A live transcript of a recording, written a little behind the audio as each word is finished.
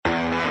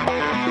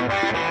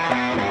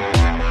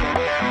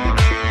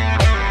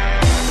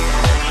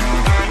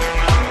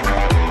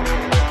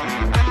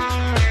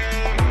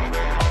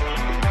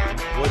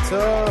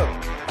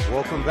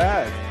Welcome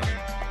back.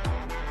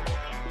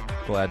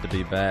 Glad to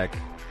be back.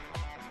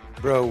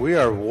 Bro, we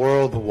are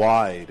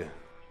worldwide.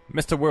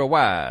 Mr.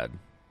 Worldwide.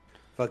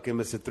 Fucking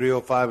Mr.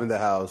 305 in the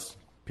house.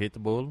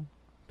 Pitbull.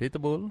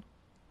 Pitbull.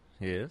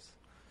 Yes.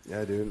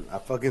 Yeah, dude. I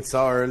fucking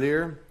saw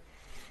earlier.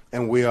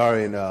 And we are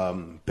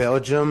in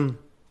Belgium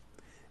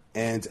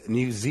and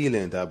New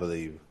Zealand, I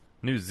believe.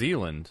 New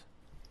Zealand?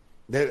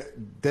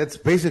 That's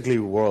basically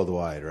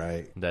worldwide,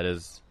 right? That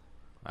is.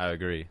 I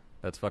agree.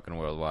 That's fucking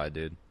worldwide,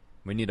 dude.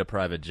 We need a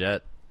private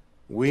jet.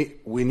 We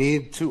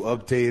need to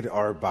update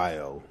our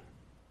bio.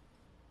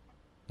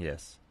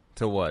 Yes.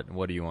 To what?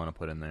 What do you want to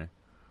put in there?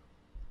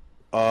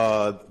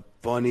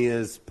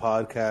 Funniest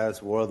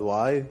podcast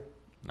worldwide.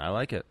 I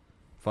like it.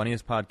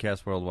 Funniest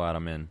podcast worldwide,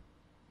 I'm in.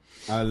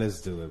 Let's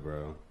do it,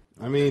 bro.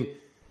 I mean,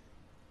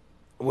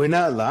 we're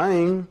not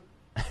lying.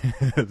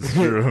 It's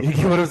true. You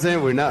get what I'm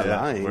saying? We're not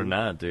lying. We're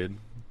not, dude.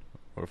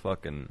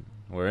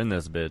 We're in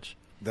this bitch.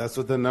 That's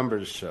what the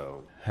numbers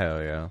show.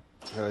 Hell yeah.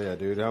 Hell yeah,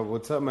 dude.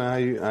 What's up,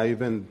 man? How you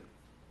been?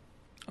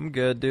 I'm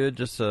good, dude.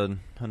 Just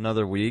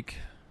another week.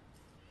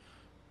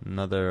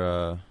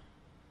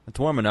 It's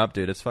warming up,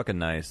 dude. It's fucking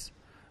nice.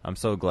 I'm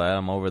so glad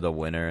I'm over the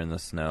winter and the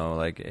snow.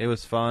 Like, it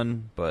was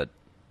fun, but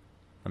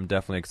I'm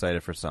definitely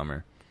excited for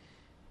summer.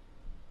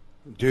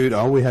 Dude,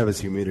 all we have is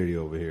humidity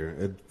over here.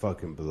 It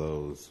fucking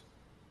blows.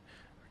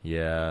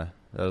 Yeah.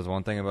 That was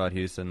one thing about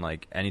Houston.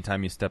 Like,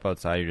 anytime you step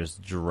outside, you're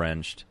just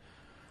drenched.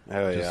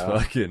 Hell Just yeah.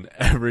 fucking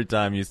every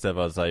time you step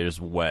outside, you're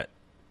just wet.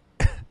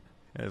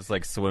 It's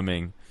like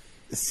swimming.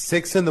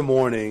 6 a.m.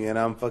 and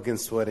I'm fucking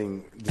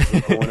sweating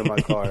just going in my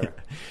car.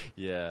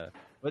 Yeah.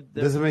 But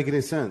Doesn't make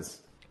any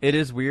sense. it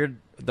is weird.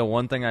 The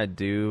one thing I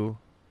do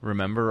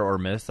remember or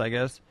miss, I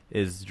guess,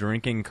 is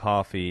drinking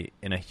coffee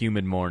in a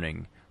humid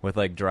morning with,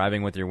 like,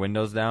 driving with your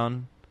windows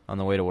down on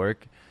the way to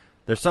work.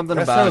 There's something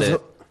about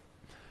it.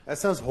 That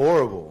sounds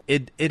horrible.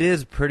 It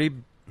is pretty...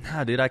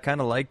 Nah, dude, I kind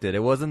of liked it.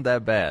 It wasn't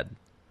that bad.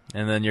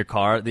 And then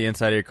the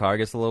inside of your car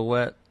gets a little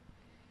wet.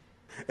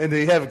 And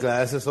then you have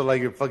glasses, so like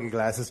your fucking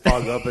glasses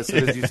fog up as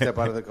soon as you step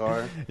out of the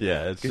car.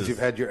 Yeah, it's Because just... you've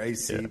had your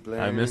AC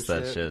blaring. I miss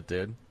and that shit,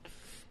 dude.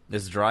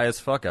 It's dry as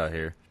fuck out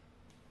here.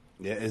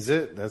 Yeah, is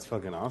it? That's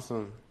fucking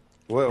awesome.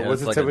 Yeah, What's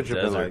it's the like a temperature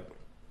been desert.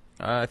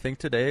 like? I think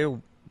today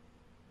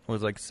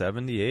was like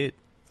 78.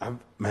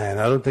 Man,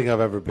 I don't think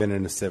I've ever been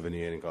in a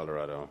 78 in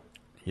Colorado.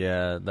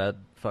 Yeah, that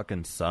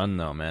fucking sun,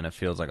 though, man, it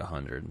feels like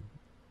 100.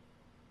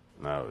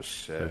 Oh,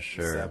 shit. For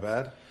sure. Is that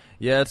bad?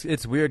 Yeah,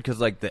 it's weird because,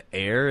 like, the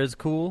air is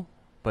cool,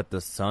 but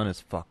the sun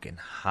is fucking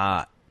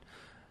hot.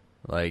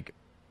 Like,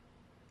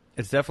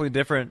 it's definitely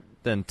different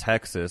than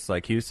Texas.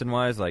 Like,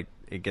 Houston-wise, like,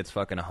 it gets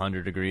fucking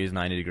 100 degrees,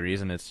 90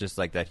 degrees, and it's just,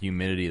 like, that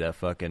humidity that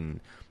fucking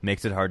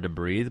makes it hard to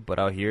breathe. But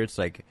out here, it's,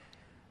 like,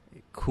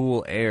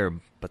 cool air,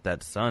 but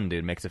that sun,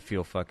 dude, makes it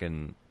feel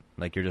fucking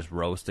like you're just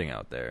roasting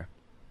out there.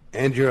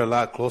 And you're a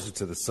lot closer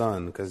to the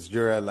sun because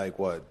you're at, like,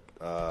 what,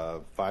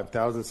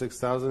 5,000,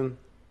 6,000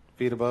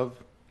 feet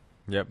above?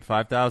 Yep,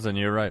 5,000,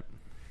 you're right.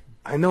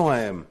 I know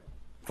I am.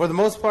 For the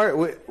most part,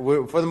 we're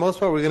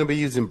going to be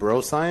using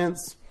bro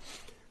science.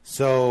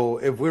 So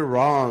if we're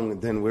wrong,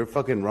 then we're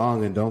fucking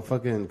wrong, and don't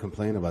fucking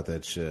complain about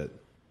that shit.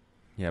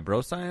 Yeah,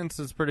 bro science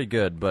is pretty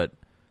good, but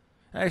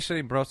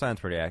actually, bro science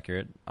is pretty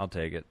accurate. I'll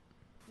take it.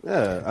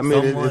 Yeah, I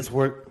mean, it's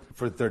worked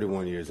for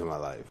 31 years of my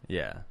life.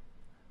 Yeah.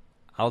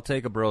 I'll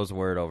take a bro's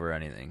word over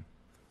anything.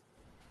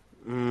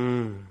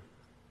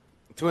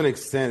 To an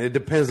extent, it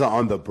depends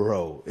on the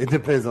bro. It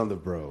depends on the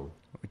bro.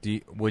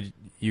 Would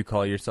you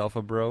call yourself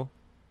a bro?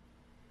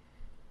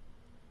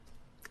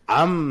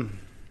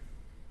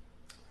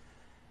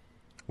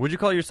 Would you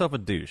call yourself a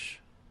douche?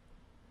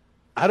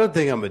 I don't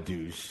think I'm a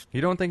douche.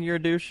 You don't think you're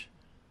a douche?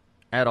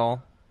 At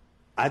all?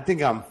 I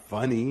think I'm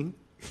funny.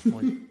 I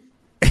mean,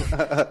 All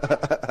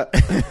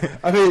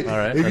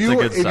right, if that's you a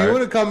good if you start.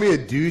 want to call me a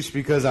douche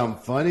because I'm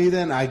funny,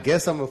 then I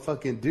guess I'm a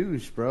fucking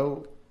douche,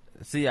 bro.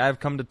 See, I've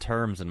come to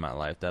terms in my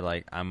life that,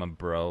 like, I'm a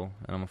bro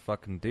and I'm a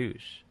fucking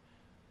douche.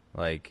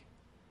 Like,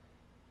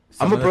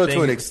 I'm a bro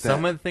to an extent.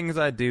 Some of the things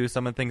I do,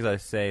 some of the things I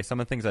say,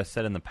 some of the things I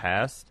said in the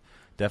past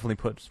definitely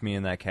puts me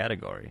in that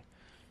category.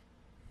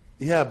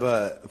 Yeah,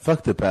 but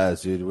fuck the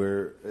past, dude.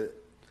 We're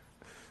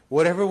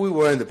whatever we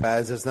were in the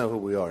past. That's not who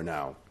we are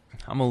now.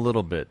 I'm a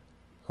little bit.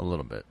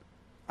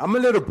 I'm a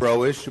little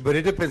bro-ish, but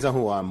it depends on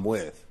who I'm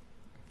with.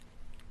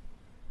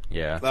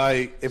 Yeah.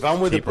 Like if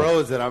I'm with People- the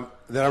bros,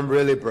 then I'm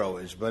really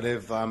bro-ish. But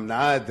if I'm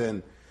not,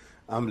 then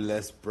I'm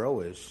less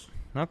bro-ish.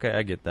 Okay,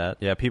 I get that.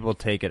 Yeah, people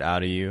take it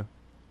out of you.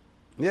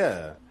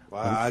 Yeah,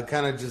 well, I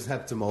kind of just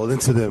have to mold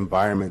into the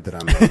environment that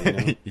I'm in. You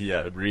know?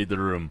 Yeah, read the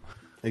room.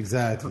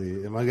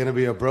 Exactly. Am I gonna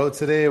be a bro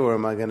today, or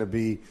am I gonna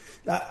be?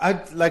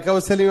 Like I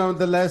was telling you on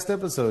the last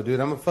episode, dude.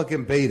 I'm a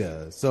fucking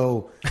beta,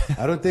 so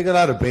I don't think a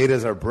lot of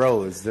betas are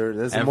bros.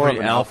 There's more of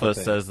Every an alpha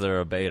thing. says they're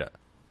a beta.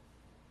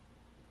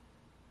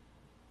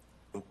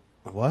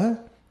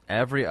 What?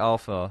 Every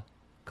alpha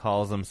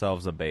calls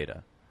themselves a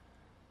beta.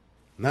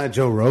 Not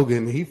Joe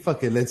Rogan. He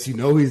fucking lets you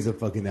know he's a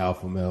fucking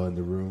alpha male in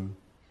the room.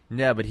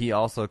 Yeah, but he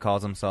also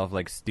calls himself,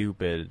 like,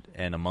 stupid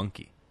and a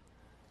monkey.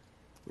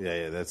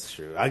 Yeah, that's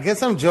true. I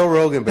guess I'm Joe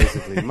Rogan,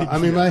 basically. I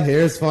mean, my hair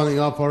is falling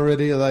off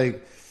already.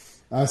 Like,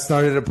 I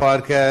started a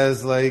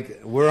podcast.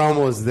 Like, we're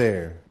almost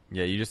there.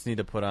 Yeah, you just need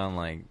to put on,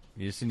 like,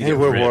 you just need to And get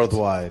we're ripped.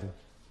 worldwide.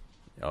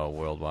 Oh,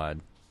 worldwide.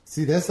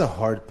 See, that's the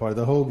hard part.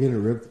 The whole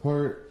getting ripped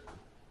part.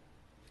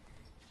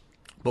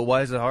 But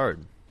why is it hard?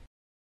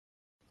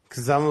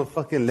 Because I'm a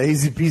fucking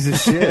lazy piece of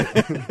shit.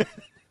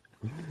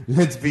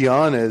 Let's be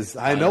honest.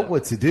 I know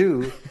what to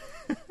do.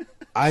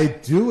 I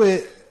do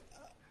it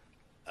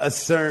a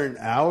certain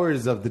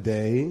hours of the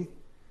day.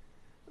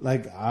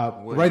 Like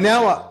right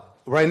now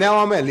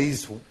I'm at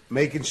least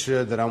making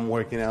sure that I'm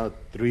working out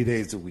 3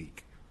 days a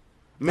week.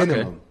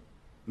 Minimum. Okay.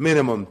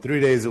 Minimum 3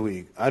 days a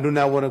week. I do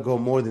not want to go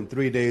more than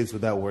 3 days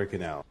without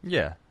working out.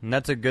 Yeah, and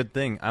that's a good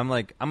thing. I'm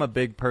a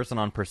big person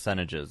on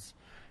percentages.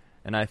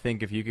 And I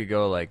think if you could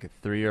go like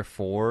 3 or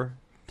 4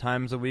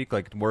 times a week,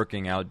 like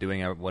working out,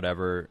 doing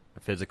whatever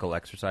physical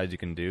exercise you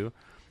can do,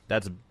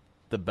 that's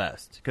the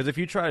best. Because if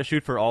you try to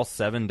shoot for all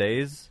 7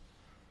 days,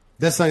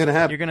 that's not gonna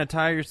happen. You're gonna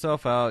tire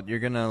yourself out. You're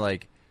gonna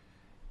like,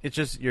 it's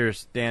just you're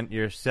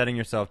setting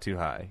yourself too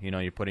high. You know,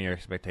 you're putting your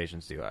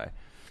expectations too high.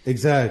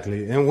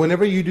 Exactly. And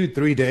whenever you do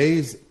 3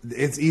 days,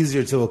 it's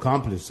easier to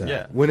accomplish that.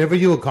 Yeah. Whenever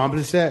you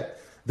accomplish that,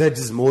 that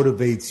just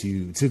motivates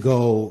you to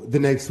go the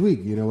next week.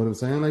 You know what I'm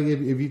saying? Like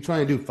if you try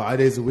and do 5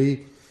 days a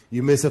week,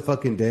 you miss a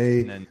fucking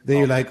day, then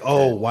you're like,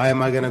 oh, why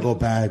am I going to go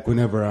back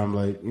whenever I'm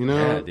like, you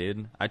know? Yeah,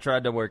 dude. I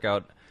tried to work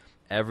out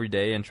every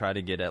day and try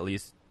to get at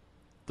least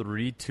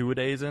 3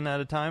 2-a-days in at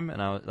a time. And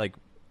I was like,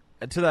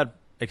 to that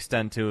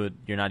extent to it,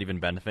 you're not even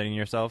benefiting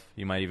yourself.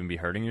 You might even be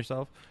hurting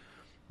yourself.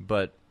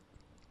 But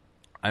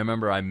I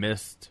remember I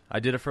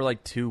did it for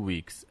like 2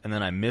 weeks, and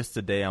then I missed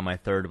a day on my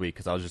 3rd week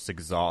because I was just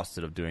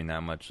exhausted of doing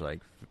that much like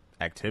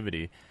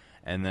activity.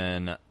 And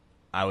then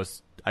I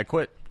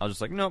quit. I was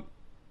just like, nope,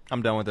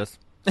 I'm done with this.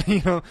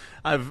 You know,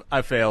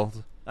 I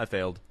failed.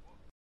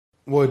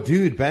 Well,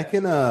 dude, back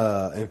in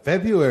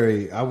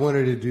February, I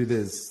wanted to do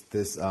this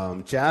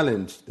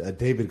challenge,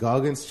 David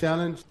Goggins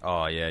challenge.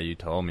 Oh yeah, you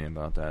told me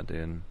about that,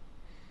 dude.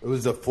 It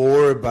was a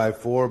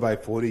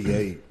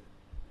 4x4x48.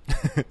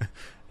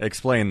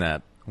 Explain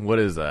that. What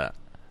is that?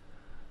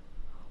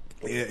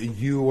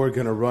 You were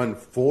gonna run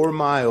 4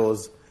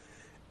 miles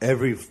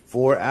every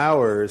 4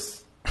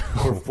 hours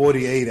for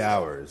 48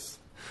 hours.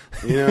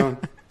 You know.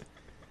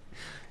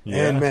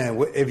 Yeah. And man,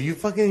 if you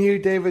fucking hear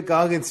David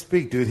Goggins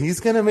speak, dude, he's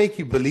gonna make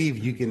you believe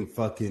you can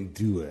fucking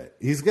do it.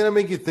 He's gonna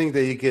make you think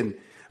that you can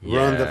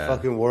run the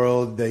fucking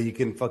world, that you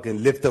can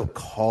fucking lift a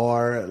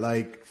car.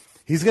 Like,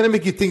 he's gonna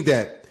make you think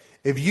that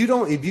if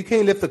you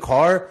can't lift a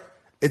car,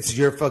 it's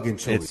your fucking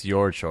choice. It's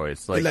your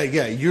choice. Like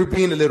yeah, you're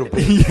being a little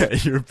bitch. Yeah,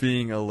 you're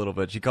being a little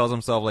bit. She calls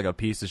himself like a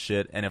piece of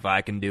shit, and if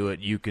I can do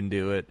it, you can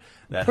do it.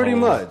 Pretty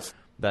much.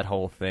 That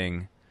whole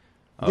thing.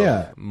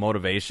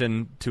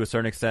 Motivation to a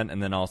certain extent,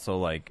 and then also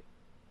like,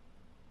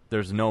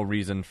 there's no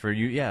reason for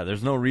you. Yeah,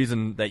 there's no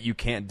reason that you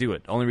can't do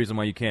it. The only reason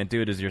why you can't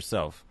do it is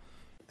yourself.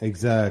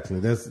 Exactly.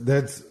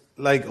 That's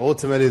like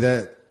ultimately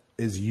that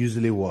is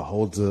usually what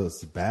holds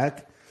us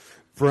back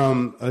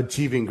from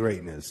achieving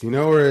greatness, you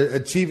know, or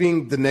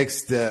achieving the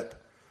next step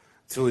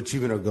to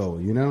achieving a goal,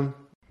 you know?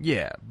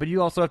 Yeah, but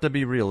you also have to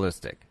be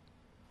realistic.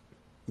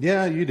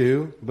 Yeah, you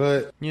do,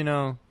 but you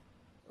know,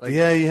 like,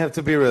 yeah, you have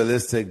to be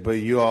realistic, but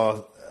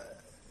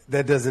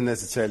that doesn't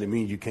necessarily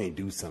mean you can't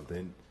do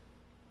something.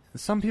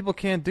 Some people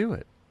can't do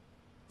it.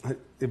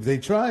 If they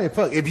try,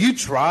 if you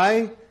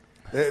try,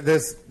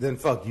 then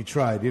fuck, you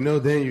tried. You know,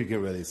 then you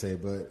can really say.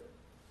 But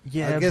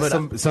yeah, I guess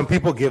some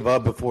people give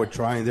up before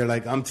trying. They're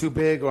like, I'm too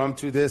big, or I'm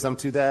too this, I'm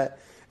too that,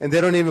 and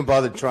they don't even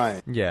bother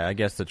trying. Yeah, I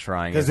guess the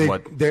trying is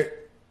what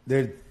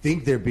they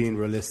think they're being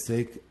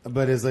realistic,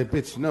 but it's like,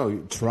 bitch,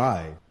 no,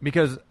 try.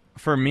 Because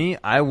for me,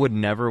 I would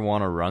never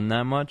want to run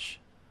that much,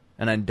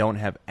 and I don't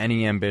have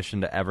any ambition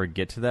to ever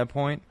get to that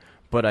point.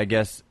 But I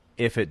guess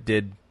if it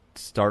did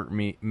start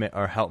me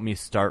or help me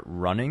start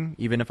running,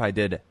 even if I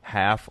did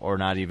half or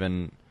not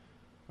even,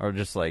 or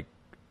just like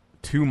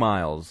 2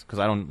 miles, because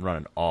I don't run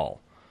at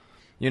all,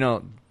 you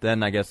know,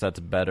 then I guess that's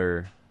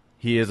better.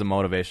 He is a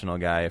motivational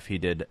guy if he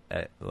did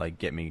like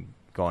get me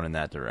going in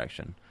that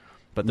direction.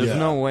 But there's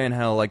no way in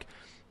hell, like,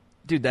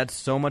 dude, that's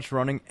so much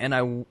running, and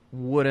I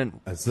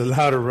wouldn't. That's a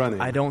lot of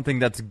running. I don't think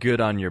that's good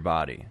on your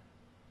body.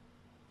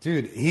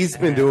 Dude, he's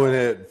been doing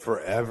it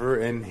forever,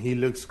 and he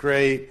looks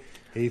great.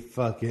 He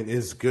fucking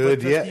is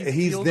good. Yeah,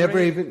 he's never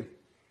great? Even.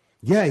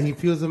 Yeah, he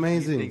feels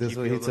amazing. That's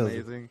what he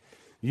tells me.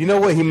 You know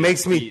what? He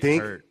makes me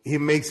think. He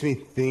makes me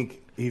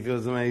think he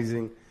feels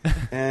amazing,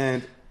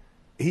 and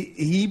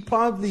he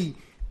probably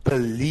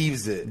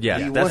believes it. Yeah,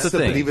 he that's wants the to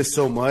thing. believe it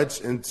so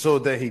much, and so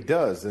that he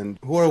does. And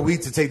who are we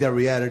to take that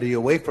reality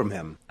away from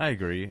him? I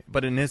agree,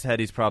 but in his head,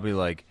 he's probably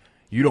like,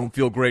 "You don't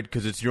feel great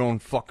because it's your own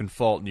fucking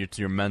fault and it's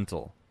your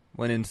mental."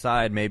 When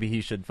inside, maybe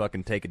he should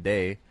fucking take a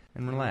day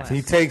and relax.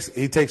 He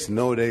takes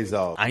no days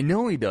off. I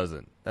know he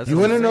doesn't. That's you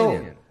want to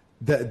know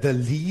the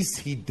least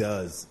he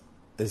does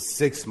is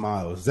 6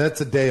 miles. That's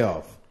a day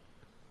off.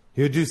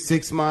 He'll do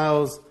 6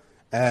 miles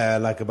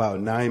at like about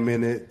 9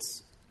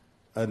 minutes,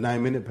 a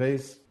 9-minute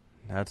pace.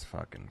 That's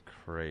fucking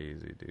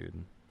crazy,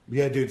 dude.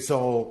 Yeah, dude.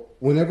 So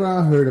whenever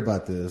I heard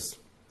about this,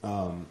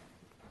 I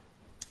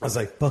was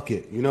like, "Fuck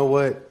it." You know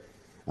what?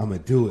 I'm gonna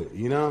do it.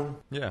 You know.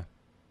 Yeah.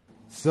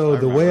 So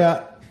the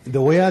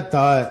way I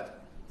thought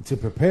to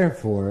prepare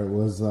for it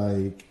was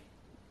like,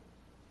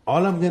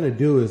 all I'm gonna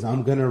do is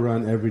I'm gonna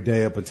run every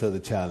day up until the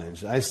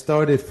challenge. I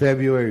started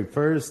February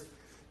 1st.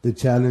 The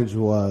challenge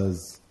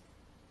was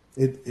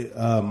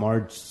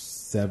March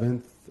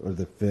 7th or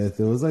the 5th.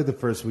 It was like the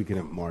first weekend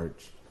of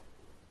March.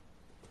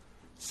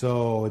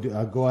 So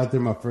I go out there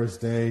my first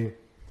day,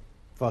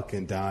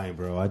 fucking dying,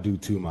 bro. I do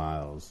 2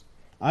 miles.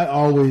 I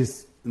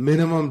always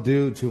minimum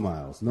do 2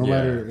 miles, no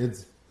matter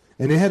it's.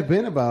 And it had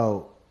been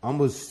about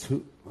almost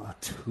 2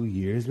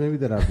 years, maybe,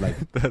 that I've like.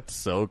 That's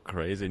so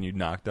crazy, and you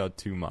knocked out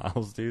 2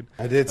 miles, dude.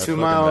 I did That's 2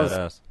 miles,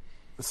 badass.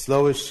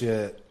 slow as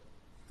shit,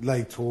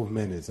 like 12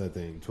 minutes, I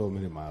think,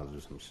 12-minute miles or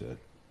some shit.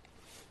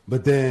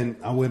 But then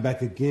I went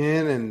back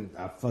again, and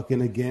I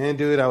fucking again,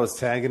 dude. I was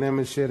tagging them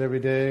and shit every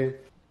day.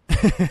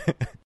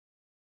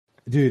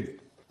 Dude,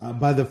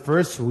 by the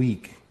first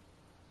week,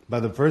 I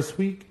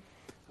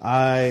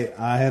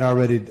had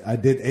already,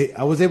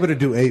 I was able to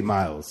do 8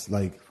 miles,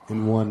 like,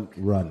 in one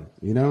run,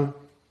 you know?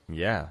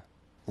 Yeah.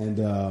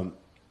 And,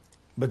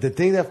 but the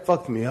thing that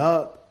fucked me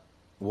up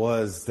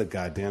was the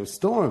goddamn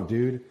storm,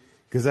 dude.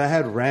 Because I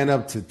had ran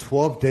up to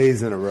 12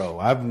 days in a row.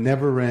 I've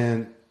never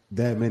ran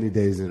that many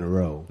days in a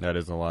row. That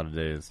is a lot of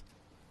days.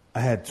 I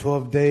had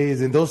 12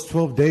 days, and those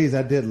 12 days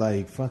I did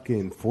like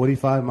fucking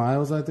 45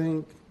 miles, I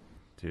think.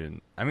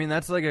 Dude, I mean,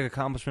 that's like an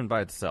accomplishment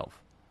by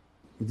itself.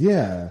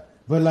 Yeah,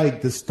 but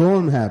like the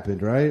storm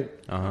happened, right?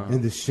 Uh-huh.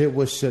 And the shit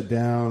was shut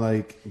down.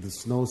 Like the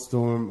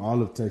snowstorm,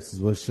 all of Texas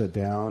was shut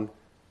down.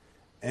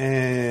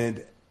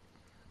 And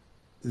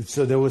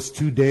so there was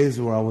 2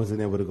 days where I wasn't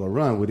able to go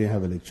run. We didn't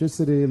have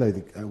electricity.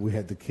 Like we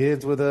had the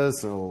kids with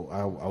us, so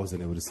I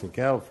wasn't able to sneak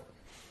out.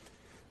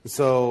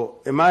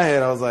 So in my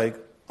head, I was like,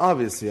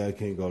 obviously I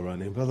can't go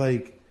running, but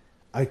like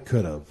I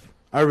could have.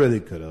 I really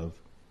could have.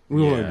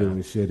 We weren't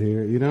doing shit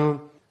here, you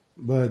know?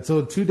 But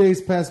so 2 days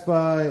passed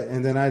by,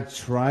 and then I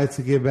tried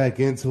to get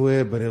back into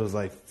it, but it was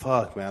like,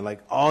 fuck, man.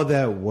 Like all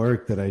that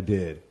work that I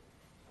did,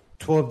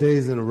 12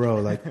 days in a row,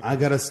 like I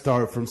got to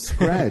start from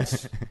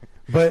scratch.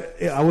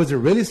 But I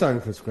wasn't really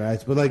starting from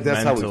scratch, but like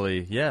that's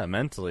mentally,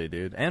 mentally,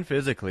 dude. And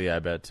physically, I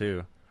bet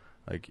too.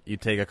 Like you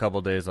take a couple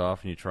days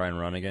off and you try and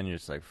run again, you're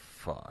just like,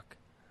 fuck.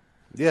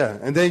 Yeah,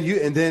 and then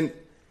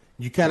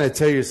you kind of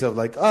tell yourself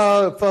like,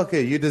 oh, fuck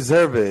it, you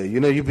deserve it. You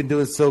know, you've been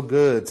doing so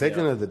good. Take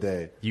another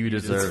day. You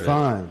deserve it. It's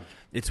fine.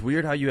 It's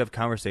weird how you have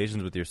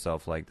conversations with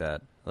yourself like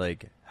that.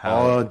 Like how,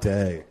 all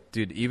day.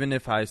 Dude, even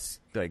if I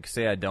like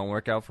say I don't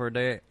work out for a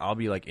day, I'll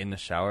be like in the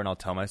shower and I'll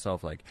tell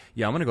myself like,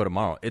 yeah, I'm going to go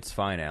tomorrow. It's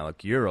fine,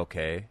 Alec. You're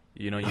okay.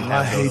 You know, you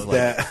have those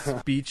like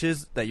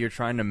speeches that you're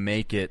trying to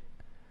make it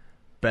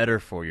better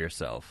for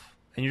yourself.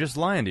 And you're just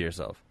lying to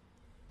yourself.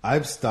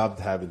 I've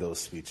stopped having those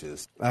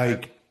speeches.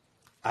 Like,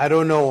 I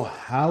don't know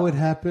how it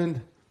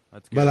happened,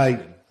 That's good, but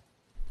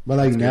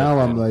like now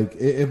good, I'm like,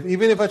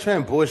 even if I try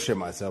and bullshit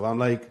myself, I'm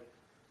like,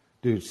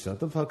 dude, shut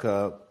the fuck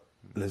up.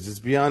 Let's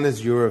just be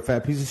honest. You're a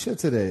fat piece of shit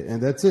today,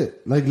 and that's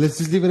it. Like, let's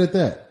just leave it at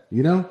that.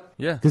 You know?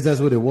 Yeah. Because that's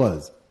what it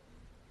was.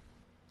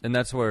 And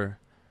that's where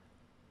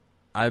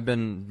I've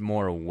been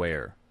more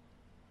aware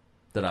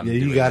that I'm. Yeah, you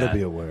doing got to that.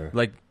 be aware.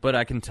 Like, but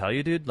I can tell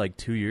you, dude. Like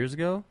 2 years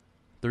ago,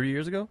 3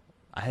 years ago,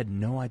 I had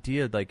no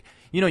idea. Like,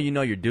 you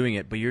know you're doing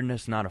it, but you're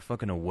just not a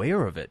fucking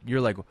aware of it. You're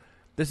like,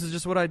 this is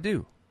just what I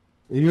do.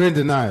 You're in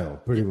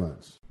denial, pretty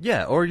much.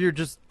 Yeah, or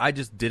I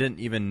just didn't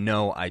even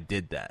know I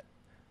did that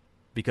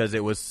because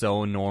it was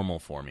so normal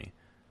for me.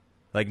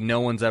 Like, no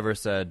one's ever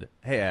said,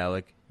 hey,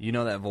 Alec, you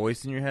know that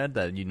voice in your head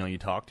that you know you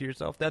talk to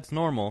yourself? That's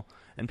normal.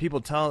 And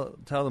people tell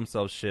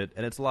themselves shit,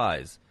 and it's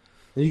lies.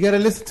 And you got to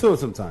listen to it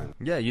sometimes.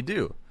 Yeah, you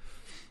do.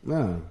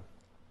 No.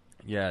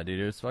 Yeah, dude,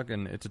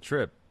 it's a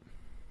trip.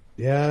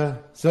 Yeah.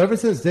 So ever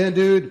since then,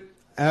 dude,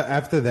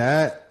 after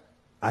that,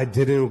 I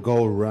didn't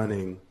go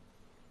running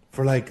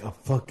for like a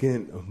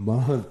fucking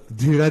month.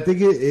 Dude, I think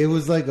it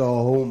was like a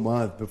whole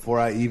month before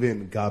I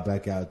even got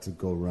back out to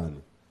go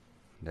run.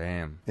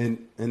 Damn.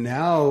 And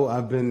now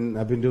I've been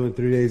doing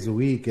 3 days a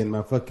week, and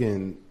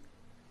I'm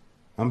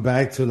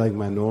back to like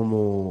my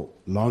normal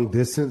long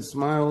distance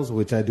miles,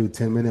 which I do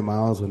 10-minute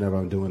miles whenever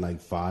I'm doing like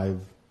 5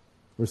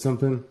 or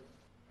something.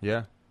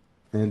 Yeah.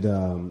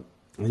 And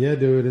yeah,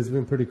 dude, it's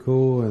been pretty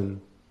cool, and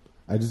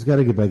I just got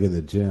to get back in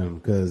the gym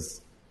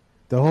because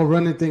the whole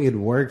running thing, it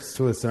works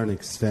to a certain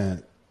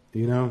extent,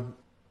 you know?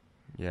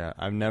 Yeah,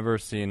 I've never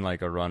seen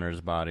like a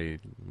runner's body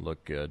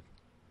look good.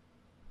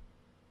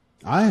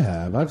 I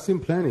have. I've seen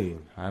plenty.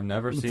 I've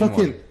never seen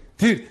fucking, one.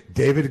 Dude,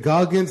 David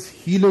Goggins,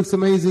 he looks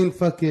amazing.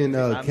 Fucking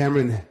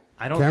Cameron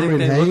I don't Cameron think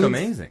they Haynes. look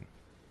amazing.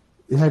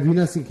 Have you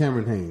not seen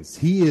Cameron Haynes?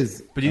 He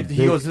is... But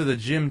he goes to the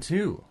gym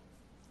too.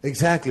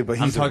 Exactly, but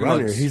he's a talking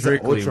runner. about He's an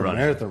strictly ultra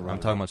running. marathon runner. I'm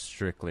talking about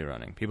strictly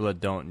running. People that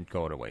don't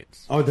go to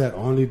weights. Oh, that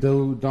only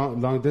do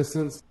long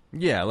distance?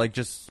 Yeah, like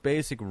just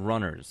basic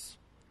runners.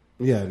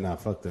 Yeah, nah,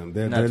 fuck them.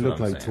 They That's look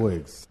what I'm like saying.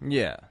 twigs.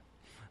 Yeah.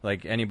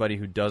 Like anybody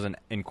who doesn't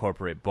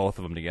incorporate both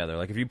of them together.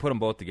 Like if you put them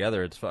both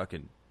together, it's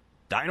fucking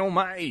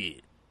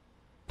Dynamite.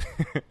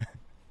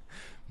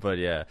 But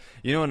yeah,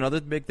 you know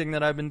another big thing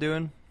that I've been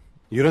doing?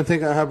 You don't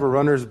think I have a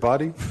runner's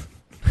body?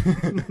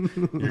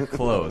 You're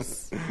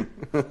close.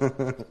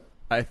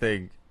 I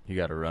think you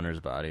got a runner's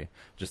body.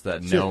 Just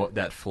that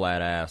that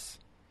flat ass.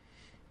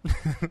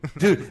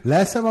 Dude,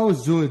 last time I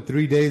was doing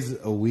 3 days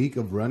a week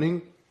of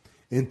running.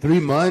 In 3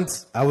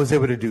 months, I was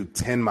able to do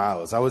 10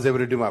 miles. I was able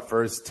to do my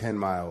first 10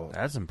 mile.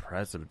 That's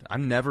impressive.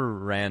 I've never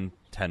ran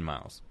 10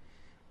 miles.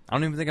 I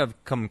don't even think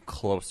I've come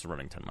close to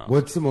running 10 miles.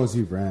 What's the most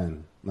you've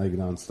ran, like,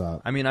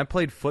 nonstop? I mean, I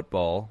played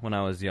football when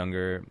I was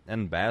younger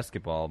and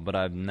basketball, but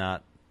I've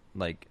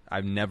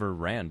never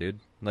ran, dude.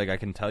 Like, I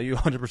can tell you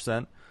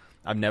 100%.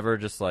 I've never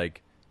just,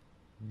 like,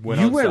 went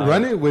outside. Went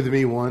running with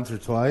me once or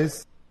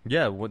twice.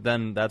 Yeah,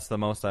 then that's the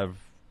most I've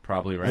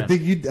probably ran. I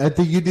think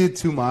you did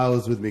 2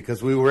 miles with me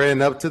because we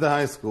ran up to the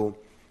high school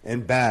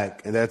and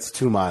back, and that's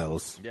 2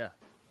 miles. Yeah.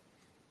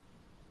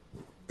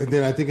 And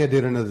then I think I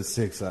did another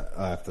 6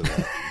 after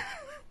that.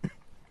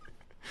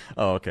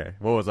 Oh, okay.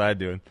 What was I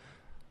doing?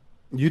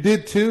 You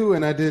did 2,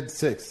 and I did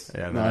 6.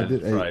 Yeah, no, I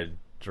did 8. Probably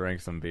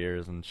drank some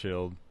beers and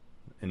chilled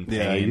in pain.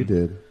 Yeah, you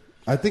did.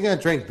 I think I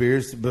drank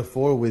beers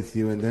before with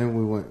you, and then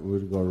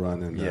we'd go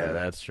running. Yeah,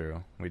 that's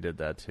true. We did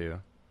that too.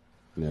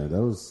 Yeah,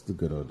 that was the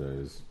good old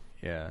days.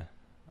 Yeah.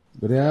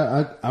 But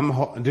yeah,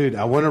 dude,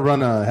 I want to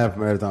run a half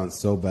marathon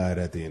so bad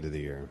at the end of the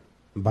year.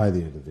 By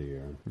the end of the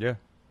year. Yeah.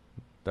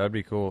 That'd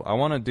be cool. I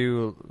want to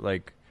do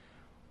like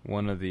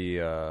one of the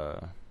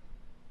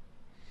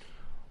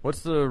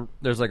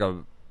there's like a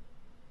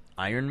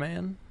Iron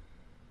Man?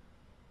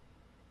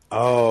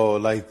 Oh,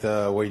 like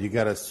where you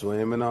gotta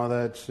swim and all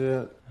that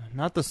shit?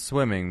 Not the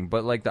swimming,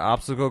 but like the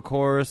obstacle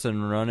course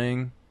and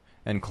running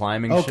and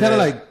climbing shit. Kind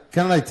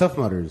of like Tough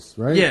Mudders,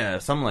 right? Yeah,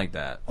 something like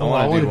that. I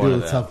want to do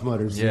the Tough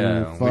Mudders.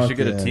 Yeah, we should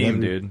get a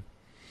team, dude.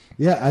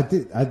 Yeah, I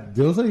think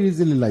those are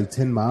usually like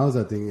 10 miles,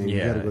 I think, and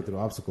you gotta go through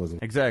obstacles.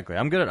 Exactly.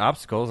 I'm good at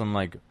obstacles. I'm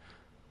like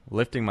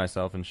lifting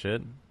myself and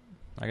shit.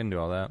 I can do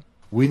all that.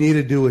 We need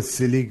to do a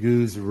Silly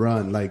Goose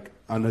run, like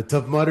on the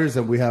Tough Mudders,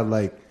 and we have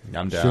like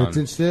shirts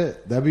and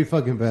shit. That'd be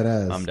fucking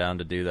badass. I'm down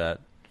to do that.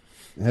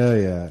 Hell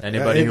yeah.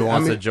 Anybody who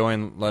wants to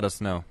join, let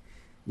us know.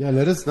 Yeah,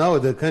 let us know.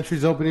 The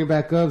country's opening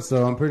back up,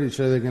 so I'm pretty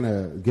sure they're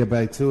gonna get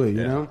back to it.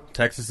 You know,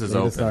 Texas is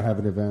open. Start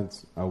having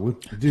events. We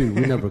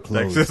never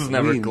close. Texas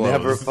never closed.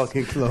 Never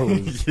fucking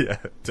closed. Yeah,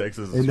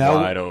 Texas is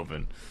wide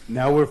open.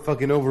 Now we're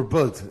fucking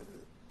overbooked.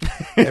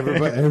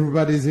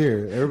 Everybody's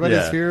here.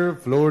 Everybody's here.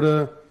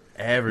 Florida.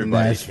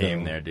 Everybody Nashville.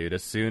 came there, dude.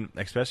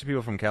 Especially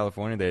people from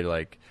California, they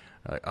like,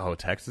 oh,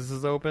 Texas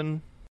is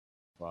open.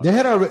 Wow. They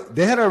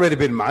had already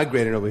been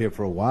migrating over here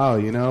for a while,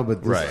 you know.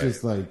 But this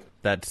just like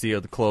that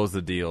closed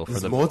the deal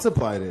for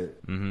multiplied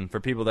it. Mm-hmm,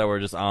 for people that were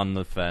just on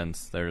the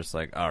fence. They're just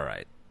like, all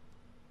right,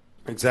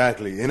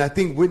 exactly. And I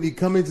think Whitney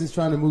Cummings is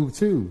trying to move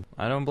too.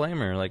 I don't blame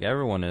her. Like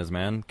everyone is,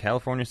 man.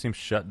 California seems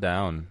shut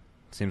down.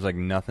 Seems like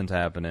nothing's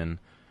happening.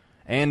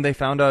 And they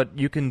found out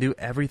you can do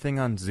everything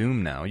on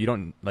Zoom now. You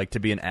don't like to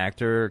be an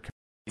actor.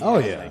 Oh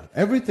yeah,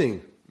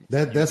 everything.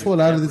 That's why a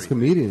lot of these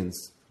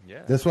comedians.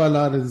 Yeah. That's why a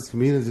lot of these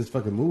comedians just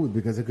fucking moved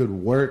because it could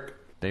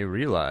work. They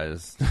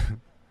realized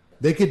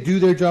they could do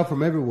their job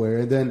from everywhere,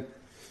 and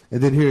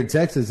then here in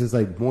Texas, it's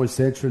like more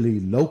centrally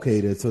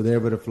located, so they're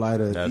able to fly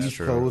to East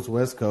Coast,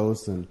 West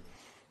Coast, and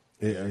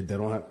they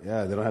don't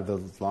have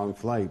those long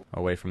flights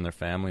away from their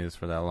families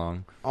for that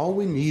long. All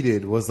we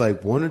needed was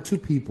like 1 or 2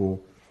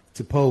 people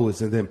to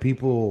pose, and then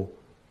people,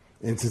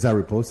 and since I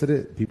reposted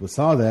it, people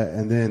saw that,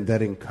 and then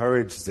that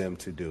encouraged them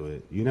to do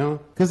it, you know?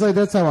 Because like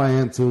that's how I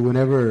am too.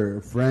 Whenever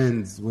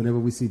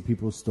we see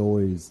people's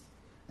stories,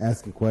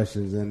 asking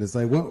questions, and it's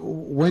like,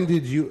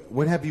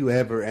 when have you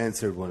ever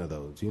answered one of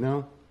those, you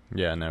know?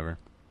 Yeah, never.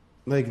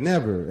 Like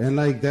never, and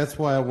like that's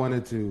why I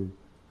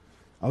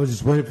was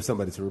just waiting for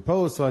somebody to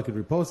repost so I could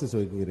repost it so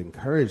it can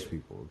encourage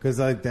people, because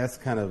like that's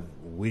kind of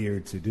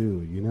weird to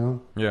do, you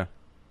know? Yeah,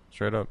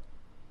 straight up.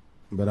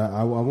 But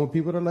I want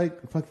people to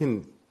like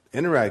fucking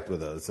interact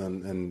with us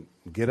and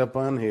get up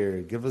on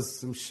here, give us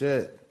some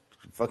shit,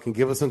 fucking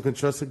give us some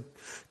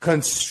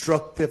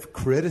constructive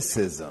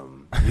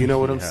criticism. You know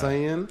what I'm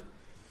saying?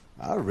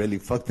 I really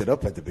fucked it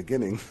up at the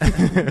beginning.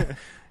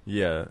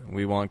 Yeah,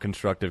 we want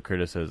constructive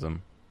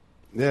criticism.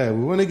 Yeah,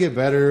 we want to get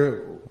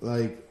better.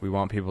 Like we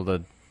want people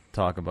to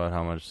talk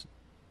about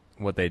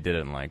what they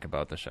didn't like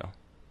about the show.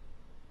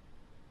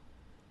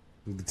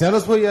 Tell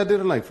us what y'all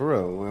didn't like for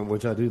real, and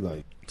what y'all do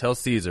like. Tell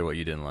Caesar what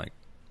you didn't like.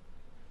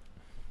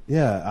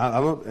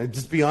 Yeah,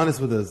 just be honest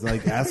with us.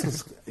 Like, ask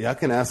us. Y'all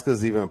can ask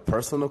us even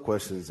personal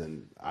questions,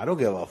 and I don't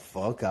give a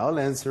fuck. I'll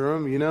answer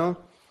them. You know,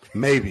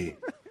 maybe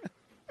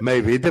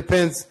it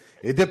depends.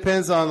 It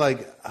depends on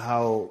like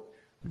how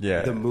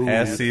the mood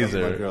ask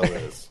Caesar. Of my girl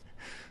is.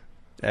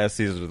 Ask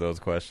Caesar those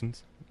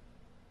questions.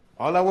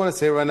 All I want to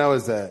say right now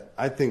is that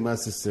I think my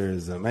sister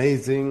is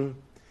amazing.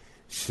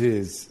 She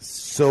is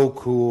so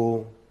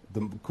cool.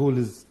 The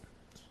coolest,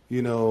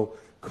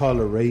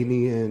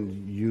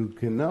 Coloradian you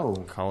can know.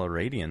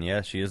 Coloradian,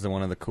 yeah. She is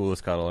one of the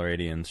coolest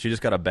Coloradians. She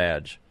just got a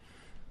badge.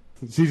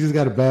 She just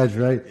got a badge,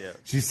 right? Yeah.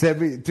 She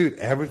sent me, dude,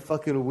 every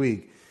fucking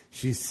week,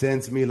 she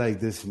sends me like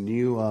this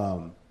new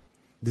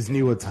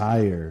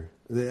attire.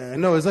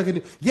 No, it's like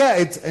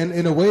it's and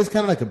in a way it's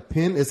kind of like a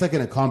pin. It's like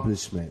an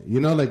accomplishment, you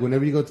know. Like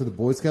whenever you go to the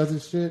Boy Scouts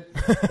and shit,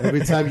 every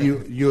time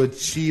you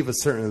achieve a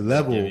certain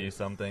level, Give you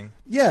something.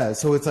 yeah.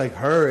 So it's like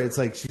her. It's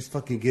like she's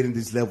fucking getting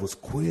these levels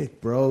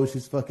quick, bro.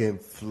 She's fucking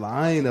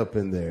flying up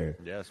in there.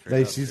 Yeah, straight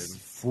like up, she's dude.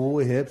 full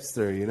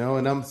hipster, you know.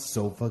 And I'm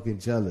so fucking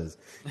jealous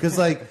because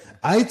like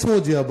I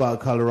told you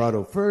about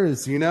Colorado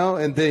first, you know,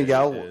 and then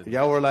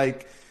y'all were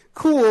like,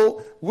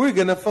 cool, we're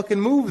gonna fucking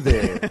move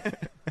there.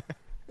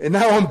 And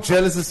now I'm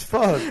jealous as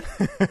fuck.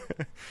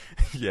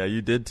 Yeah,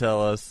 you did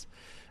tell us.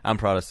 I'm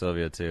proud of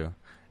Sylvia too,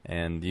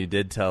 and you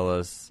did tell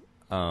us.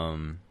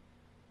 You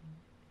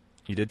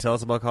did tell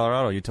us about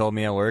Colorado. You told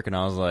me at work, and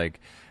I was like,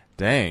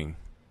 "Dang,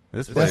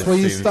 this place." That's why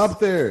you seems...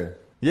 stopped there.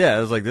 Yeah, I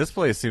was like, "This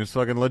place seems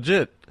fucking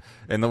legit."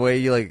 And the way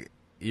you like,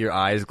 your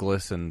eyes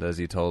glistened as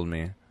you told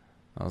me.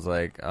 I was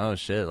like, "Oh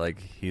shit!"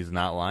 Like he's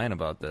not lying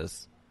about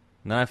this.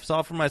 And then I saw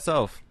it for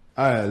myself.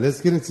 All right,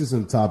 let's get into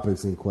some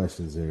topics and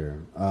questions here.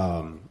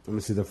 Let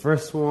me see. The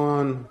first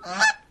one.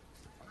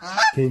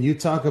 Can you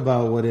talk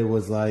about what it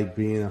was like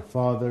being a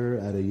father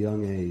at a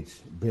young age?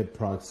 Bit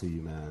proxy,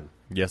 man.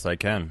 Yes, I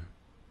can.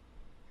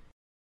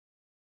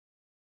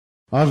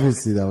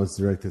 Obviously, that was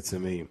directed to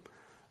me.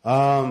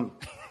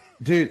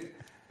 Dude,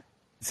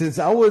 since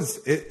I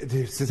was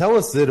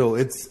little,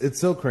 it's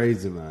so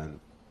crazy, man.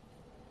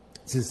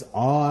 Since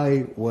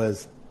I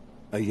was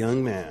a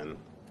young man,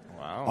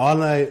 Wow.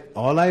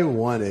 all I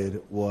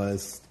wanted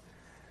was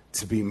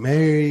to be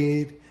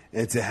married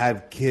and to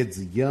have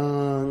kids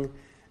young,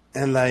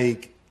 and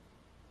like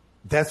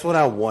that's what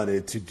I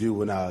wanted to do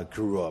when I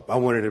grew up. I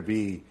wanted to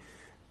be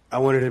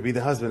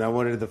the husband. I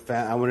wanted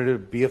to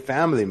be a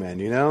family man.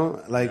 You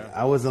know, like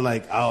I wasn't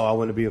like, oh, I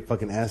want to be a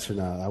fucking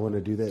astronaut. I want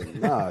to do that.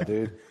 Nah,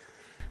 dude.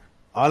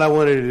 All I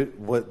wanted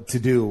to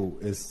do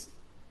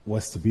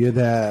was to be a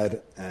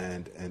dad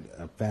and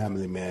a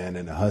family man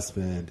and a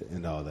husband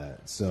and all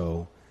that.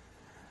 So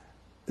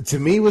to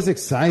me, it was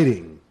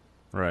exciting.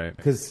 Right.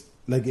 Because,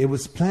 like, it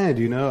was planned,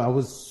 you know. I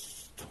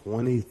was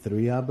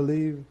 23, I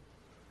believe.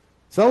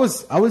 So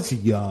I was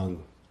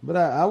young, but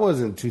I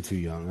wasn't too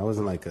young. I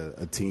wasn't like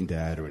a teen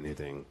dad or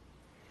anything.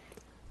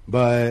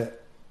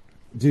 But,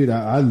 dude,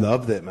 I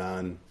loved it,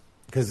 man.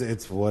 Because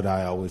it's what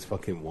I always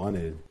fucking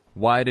wanted.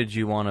 Why did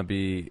you want to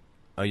be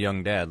a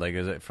young dad? Like,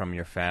 is it from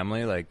your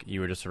family? Like, you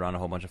were just around a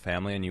whole bunch of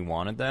family and you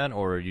wanted that?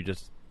 Or you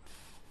just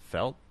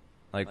felt?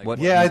 Like what?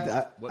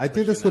 Yeah, I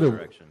think that's what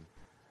it...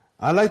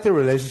 I like the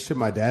relationship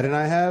my dad and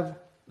I have.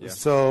 Yeah.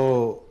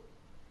 So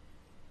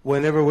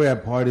whenever we're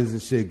at parties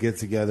and shit, get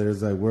together,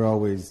 it's like we're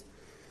always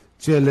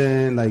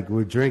chilling, like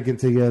we're drinking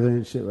together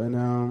and shit right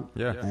now.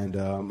 Yeah. And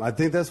I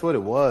think that's what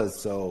it was.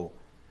 So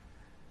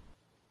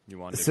you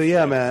wanted to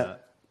yeah, man.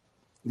 That.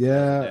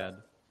 Yeah. Dad.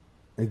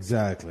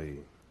 Exactly.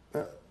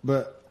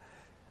 But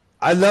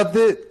I loved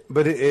it,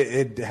 but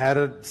it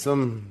had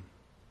some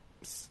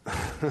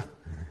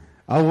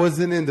I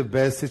wasn't in the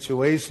best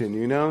situation,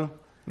 you know?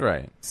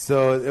 Right.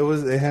 So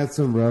it had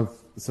some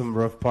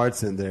rough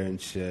parts in there and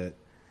shit.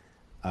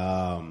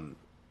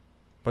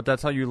 But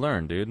that's how you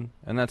learn, dude.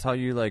 And that's how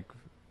you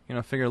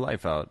figure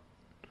life out.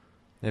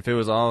 If it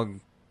was all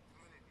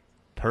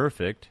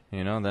perfect,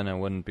 then it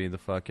wouldn't be you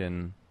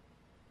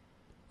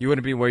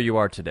wouldn't be where you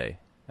are today.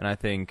 And I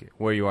think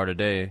where you are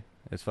today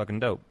is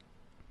fucking dope.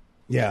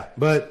 Yeah,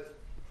 but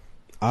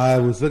I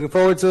was looking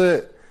forward to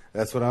it.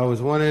 That's what I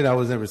always wanted. I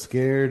was never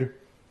scared.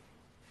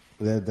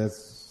 It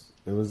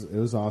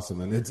was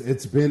awesome, and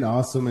it's been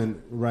awesome,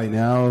 and right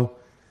now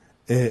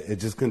it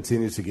just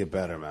continues to get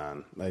better,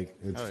 man. Like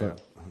it's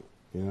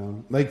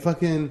like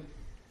fucking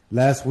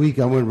last week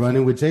I went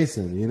running with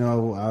Jason. He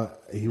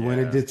went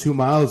and did 2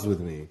 miles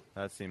with me.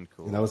 That seemed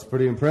cool, and that was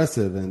pretty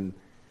impressive. And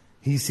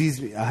he sees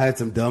me. I had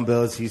some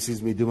dumbbells. He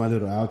sees me do my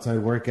little outside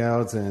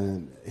workouts,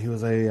 and he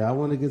was like, "I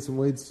want to get some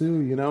weights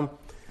too,"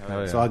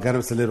 So I got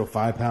him some little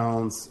 5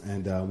 pounds,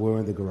 and we were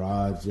in the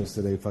garage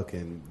yesterday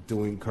fucking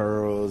doing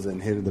curls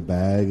and hitting the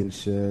bag and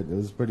shit. It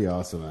was pretty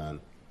awesome, man.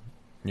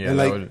 Yeah,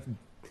 and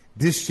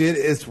this shit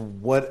is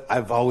what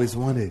I've always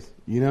wanted,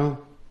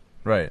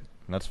 Right.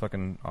 That's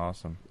fucking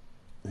awesome.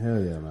 Hell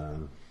yeah,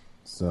 man.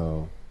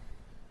 So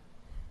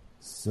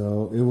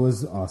it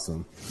was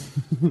awesome.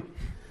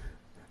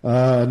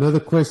 Another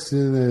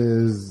question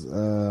is...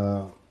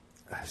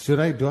 Should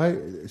I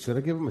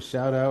give them a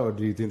shout out, or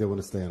do you think they want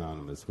to stay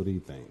anonymous? What do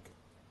you think?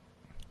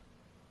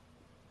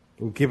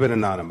 We'll keep it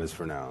anonymous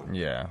for now.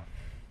 Yeah.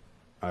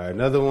 All right,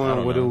 another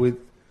one.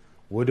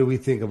 What do we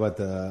think about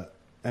the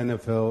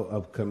NFL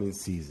upcoming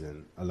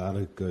season? A lot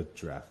of good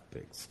draft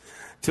picks.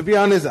 To be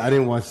honest, I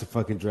didn't watch the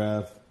fucking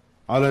draft.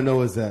 All I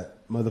know is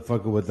that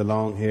motherfucker with the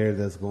long hair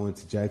that's going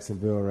to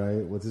Jacksonville,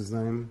 right? What's his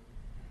name?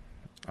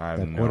 I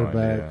have no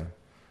idea.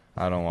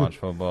 I don't watch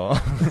football.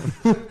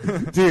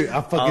 Dude,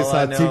 I fucking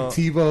saw Tim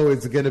Tebow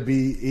is going to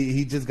be...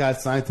 He just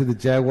got signed to the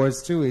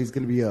Jaguars, too. He's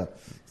going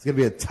to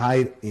be a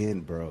tight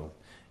end, bro.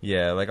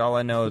 Yeah, all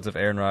I know is if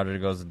Aaron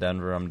Rodgers goes to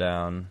Denver, I'm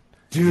down.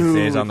 Dude, he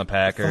stays on the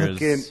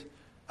Packers,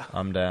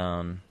 I'm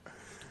down.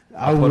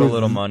 I'll put a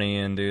little money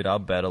in, dude. I'll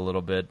bet a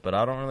little bit, but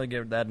I don't really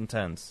get that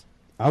intense.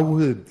 I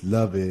would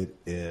love it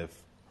if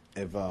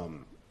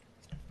Aaron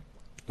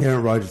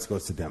Rodgers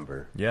goes to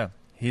Denver. Yeah.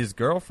 His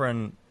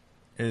girlfriend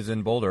is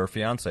in Boulder. Her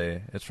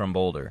fiance is from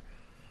Boulder.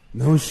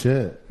 No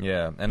shit.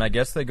 Yeah, and I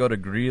guess they go to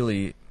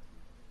Greeley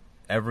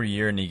every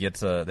year, and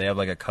they have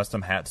like a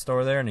custom hat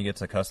store there, and he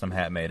gets a custom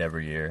hat made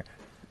every year.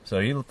 So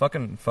he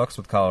fucking fucks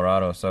with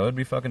Colorado, so it'd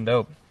be fucking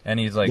dope. And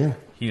he's like,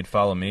 he'd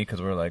follow me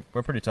because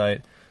we're pretty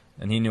tight,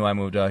 and he knew I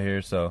moved out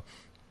here, so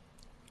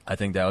I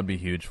think that would be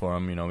huge for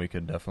him. You know, we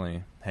could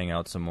definitely hang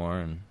out some more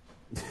and.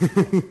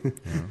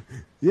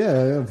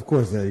 Yeah, of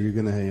course. You're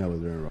gonna hang out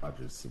with Aaron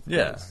Rodgers.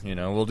 Yeah, you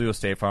know, we'll do a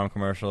State Farm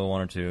commercial,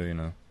 one or two. You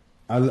know,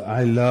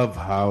 I love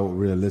how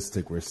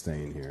realistic we're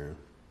staying here.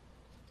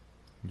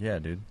 Yeah,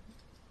 dude.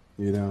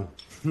 You know,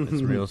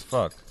 it's real as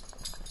fuck.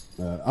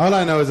 All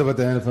I know is about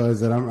the NFL is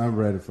that I'm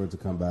ready for it to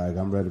come back.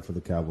 I'm ready for the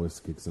Cowboys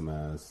to kick some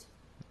ass.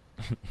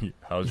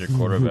 How's your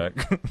quarterback?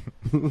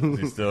 Is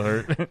he still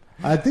hurt?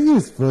 I think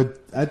his foot.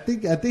 I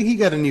think he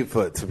got a new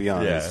foot. To be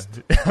honest,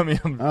 yeah. I mean,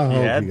 he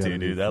had to,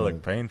 dude. That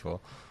looked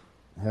painful.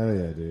 Hell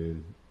yeah,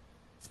 dude.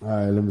 All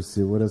right, let me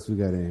see what else we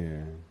got in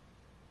here.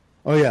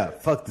 Oh yeah,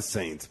 fuck the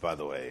Saints. By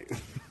the way,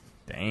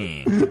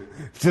 dang.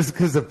 Just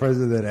because the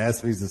person that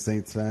asked me is a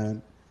Saints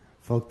fan.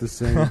 Fuck the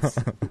Saints.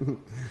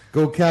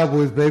 Go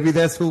Cowboys, baby.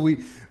 That's who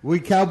we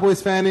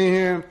Cowboys fan in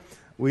here.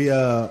 We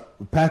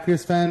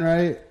Packers fan,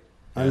 right?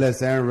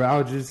 Unless Aaron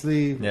Rodgers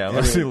leaves. Yeah,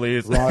 unless he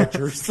leaves.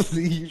 Rodgers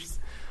leaves.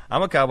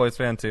 I'm a Cowboys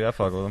fan, too. I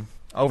fuck with them.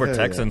 Over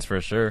Texans, for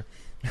sure.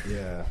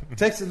 Yeah.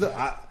 Texans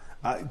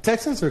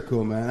are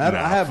cool, man.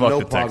 I have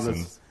no problems.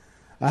 Texans.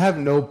 I have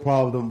no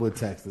problem with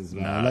Texans,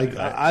 man.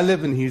 I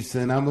live in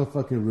Houston. I'm a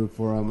fucking root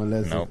for them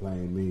unless they're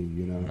playing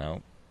me, you know?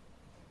 No.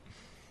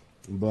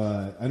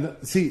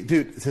 But, see,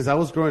 dude, since I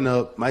was growing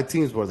up, my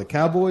teams were the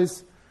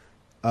Cowboys,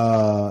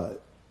 the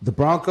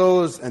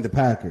Broncos, and the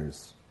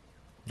Packers.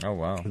 Oh,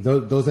 wow.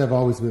 Those have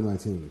always been my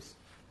teams.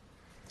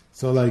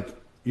 So, like,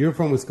 you're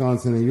from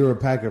Wisconsin and you're a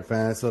Packer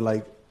fan, so,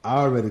 like, I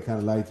already kind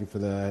of liked you for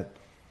that.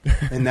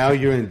 And now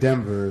you're in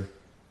Denver,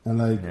 and,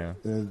 like,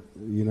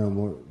 you know,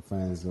 more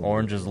fans.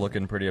 Orange is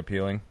looking pretty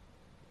appealing.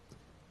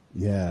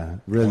 Yeah,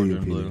 really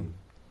appealing.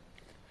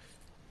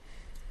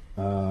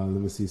 Let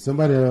me see.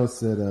 Somebody else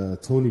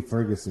said Tony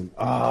Ferguson.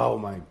 Oh,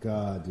 my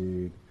God,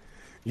 dude.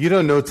 You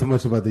don't know too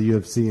much about the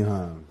UFC,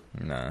 huh?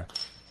 Nah.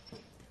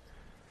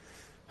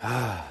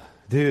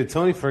 Dude,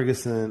 Tony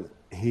Ferguson,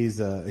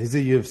 he's a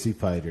UFC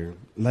fighter,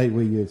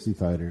 lightweight UFC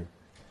fighter.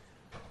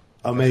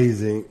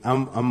 Amazing.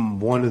 I'm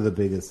one of his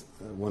biggest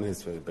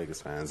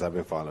fans. I've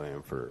been following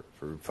him for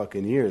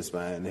fucking years,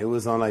 man. It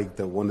was on like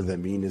one of the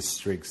meanest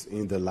streaks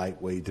in the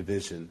lightweight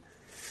division.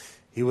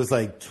 He was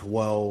like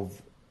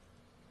 12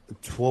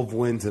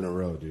 wins in a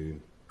row,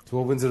 dude.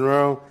 12 wins in a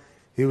row.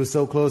 He was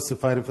so close to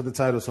fighting for the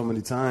title so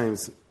many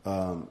times.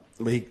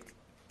 But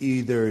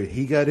either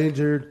he got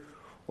injured,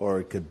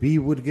 or Khabib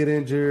would get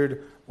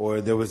injured,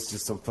 or there was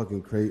just some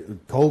fucking crazy.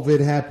 COVID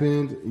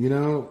happened, you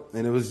know,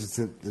 and it was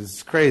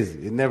just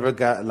crazy. It never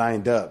got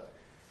lined up,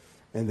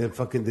 and then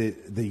fucking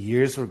the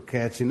years were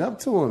catching up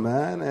to him,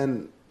 man.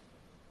 And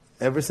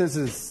ever since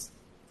his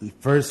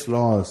first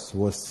loss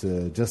was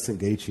to Justin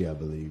Gaethje, I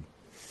believe,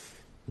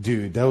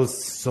 dude, that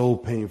was so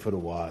painful to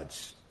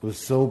watch. It was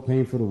so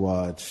painful to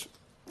watch,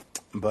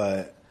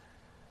 but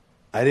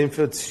I didn't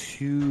feel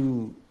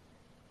too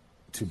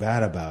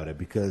bad about it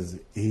because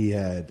he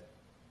had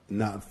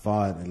not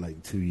fought in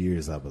like 2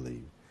 years, I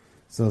believe.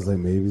 So I was like,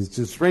 maybe it's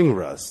just ring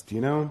rust, you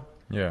know?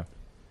 Yeah.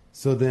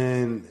 So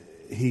then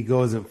he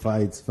goes and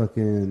fights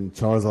fucking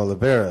Charles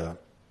Oliveira,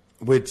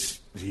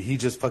 which he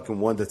just fucking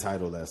won the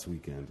title last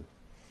weekend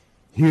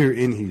here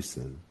in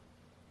Houston.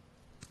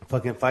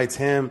 Fucking fights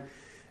him,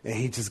 and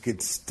he just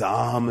gets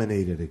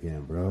dominated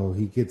again, bro.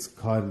 He gets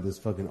caught in this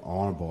fucking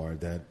armbar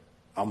that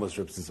almost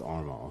rips his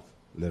arm off,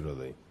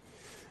 literally.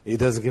 He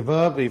doesn't give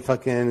up. He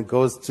fucking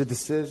goes to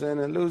decision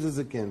and loses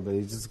again, but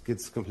he just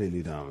gets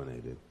completely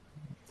dominated.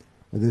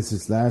 And this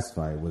his last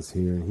fight was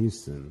here in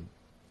Houston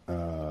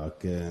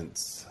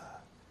against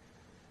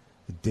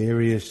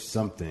Darius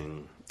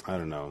something. I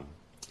don't know.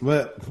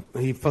 But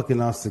he fucking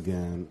lost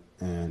again,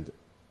 and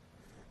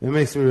it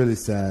makes me really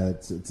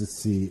sad to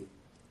see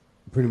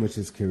pretty much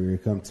his career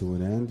come to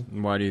an end.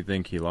 Why do you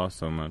think he lost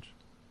so much?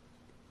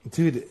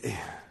 Dude,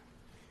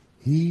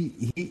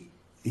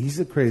 he's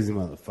a crazy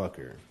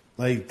motherfucker.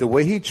 Like, the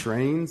way he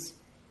trains,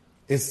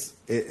 it's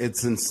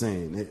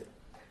insane.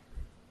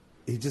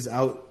 He just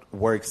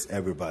outworks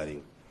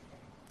everybody.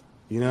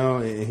 You know,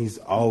 and he's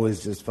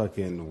always just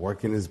fucking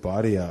working his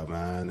body out,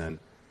 man. And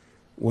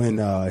when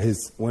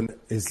his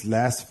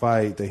last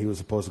fight that he was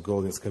supposed to go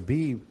against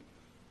Khabib,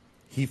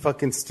 he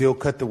fucking still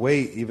cut the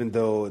weight, even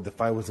though the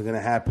fight wasn't gonna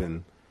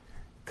happen.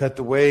 Cut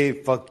the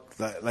weight,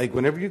 like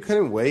whenever you're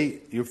cutting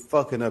weight, you're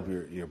fucking up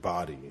your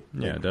body.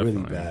 Yeah, definitely.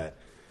 Really bad.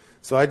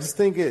 So I just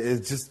think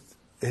it's just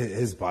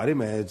his body,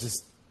 man. It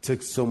just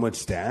took so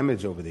much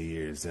damage over the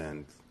years,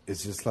 and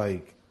it's just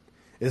like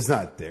it's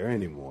not there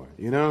anymore.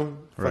 You know,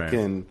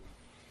 right.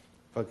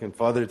 Fucking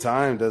Father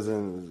Time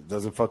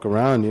doesn't fuck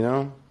around. You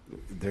know,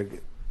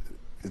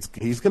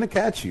 he's gonna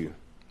catch you.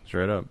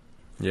 Straight up.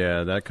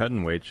 Yeah, that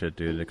cutting weight shit,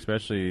 dude.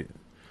 Especially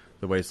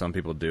the way some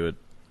people do it.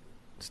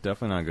 It's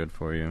definitely not good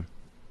for you.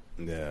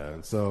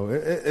 Yeah, so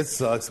it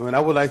sucks, man. I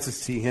would like to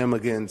see him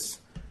against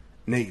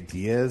Nate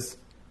Diaz,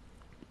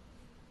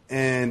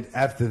 and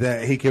after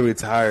that, he can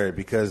retire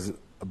because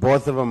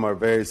both of them are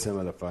very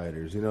similar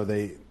fighters. You know,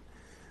 they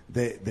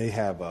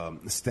have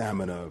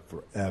stamina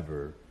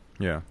forever.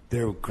 Yeah,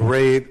 they're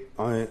great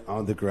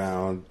on the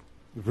ground.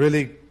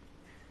 Really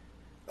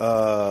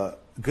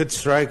good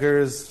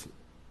strikers,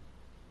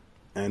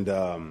 and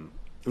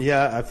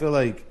yeah, I feel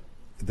like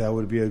that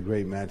would be a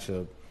great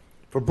matchup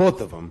for both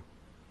of them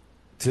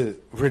to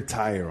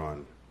retire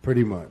on,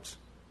 pretty much.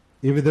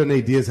 Even though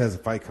Nate Diaz has a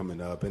fight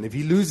coming up. And if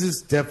he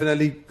loses,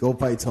 definitely go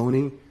fight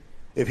Tony.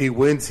 If he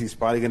wins, he's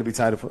probably going to be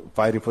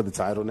fighting for the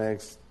title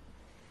next.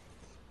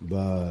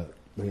 But,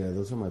 yeah,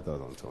 those are my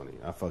thoughts on Tony.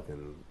 I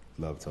fucking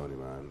love Tony,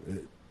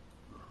 man.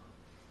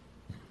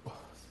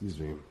 Excuse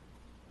me.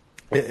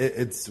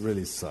 It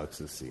really sucks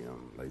to see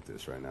him like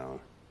this right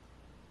now.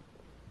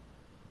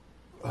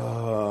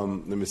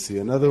 Let me see.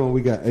 Another one,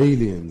 we got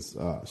Aliens.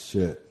 Oh,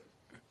 shit.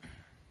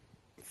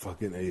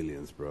 Fucking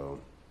aliens, bro.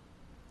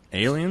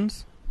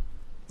 Aliens?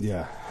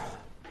 Yeah.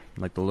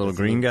 Like the little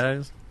green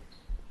guys?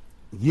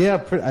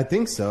 Yeah, I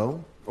think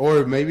so.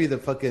 Or maybe the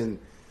fucking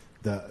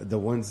the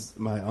ones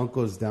my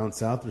uncle's down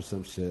south or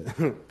some shit.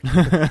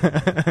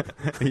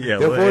 Yeah,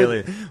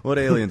 what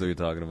aliens are we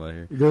talking about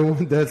here? They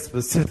weren't that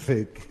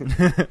specific.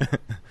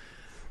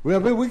 Well,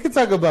 I mean, we could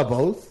talk about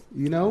both,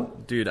 you know?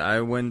 Dude,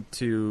 I went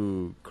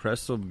to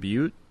Crystal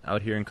Butte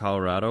out here in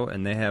Colorado,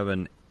 and they have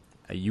a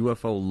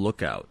UFO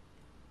lookout.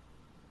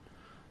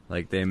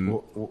 Like they,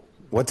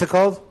 what's it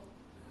called?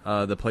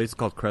 The place is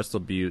called Crystal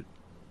Butte.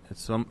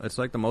 It's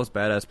like the most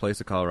badass place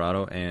in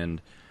Colorado,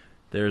 and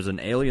there's an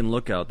alien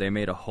lookout. They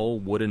made a whole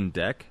wooden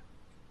deck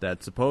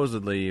that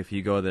supposedly, if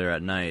you go there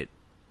at night,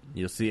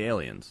 you'll see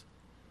aliens.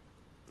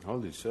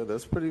 Holy shit,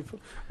 that's pretty.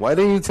 Why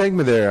didn't you take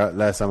me there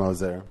last time I was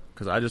there?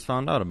 Because I just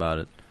found out about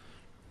it.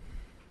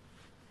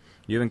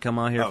 You haven't come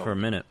out here for a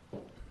minute.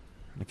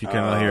 If you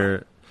come out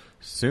here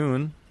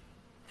soon,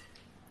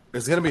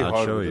 it's gonna be I'll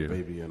hard show with you. the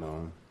baby, you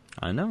know.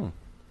 I know.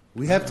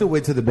 We have to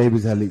wait till the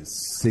baby's at least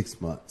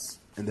 6 months,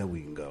 and then we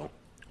can go.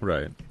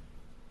 Right.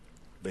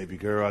 Baby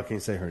girl, I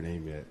can't say her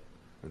name yet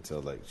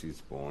until like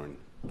she's born.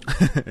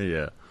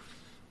 Yeah.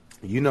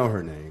 You know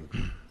her name.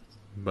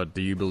 But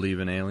do you believe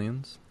in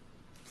aliens?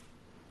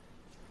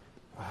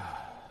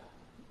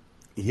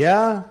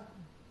 Yeah.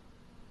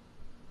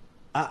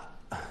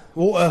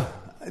 Well,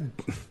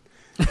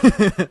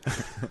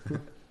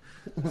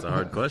 It's a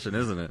hard question,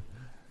 isn't it?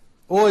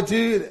 well,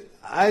 dude,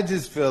 I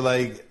just feel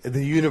like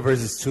the universe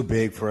is too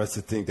big for us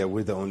to think that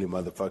we're the only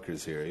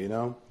motherfuckers here, you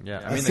know? Yeah,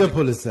 I As mean,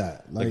 simple as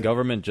that. The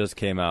government just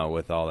came out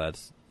with all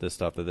this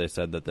stuff that they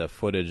said that the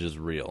footage is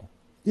real.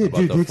 Yeah, about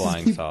dude, the they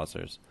flying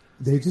saucers.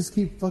 They just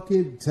keep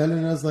fucking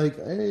telling us, like,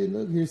 hey,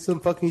 look, here's some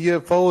fucking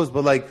UFOs.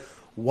 But, like,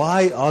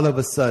 why all of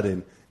a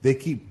sudden they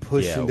keep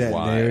pushing that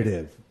why?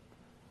 narrative?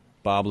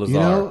 Bob Lazar. You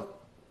know?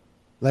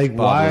 Like,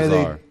 Bob why Lazar.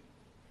 are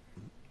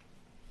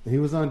they... He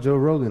was on Joe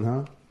Rogan,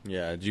 huh?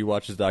 Yeah, did you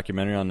watch his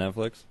documentary on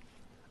Netflix?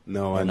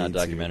 No, Or I not need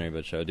documentary,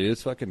 but show. Dude,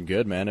 it's fucking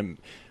good, man.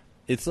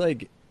 It's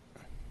like,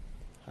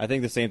 I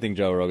think the same thing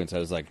Joe Rogan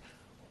says. Like,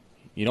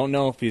 you don't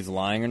know if he's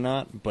lying or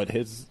not, but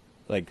his,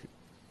 like,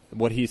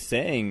 what he's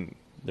saying,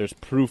 there's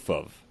proof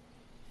of.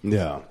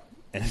 Yeah.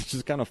 And it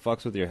just kind of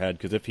fucks with your head,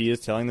 because if he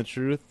is telling the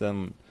truth,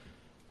 then,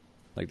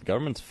 like, the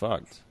government's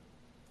fucked.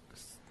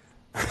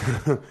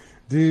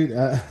 Dude,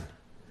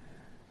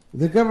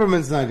 the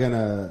government's not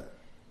gonna...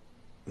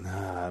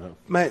 Nah,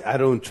 I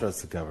don't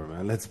trust the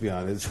government. Let's be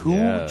honest. Who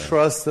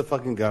trusts the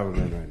fucking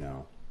government right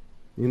now?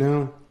 You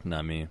know?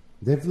 Not me.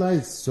 They've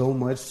lied so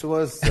much to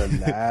us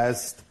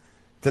the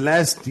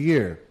last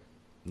year.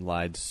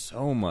 Lied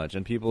so much,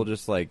 and people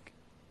just, like,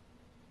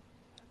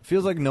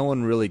 feels like no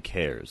one really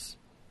cares.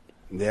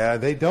 Yeah,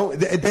 they don't.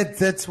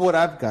 That's what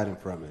I've gotten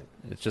from it.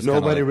 It's just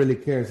nobody like, really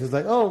cares. It's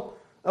like, oh,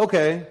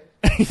 okay.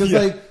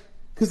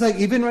 Because like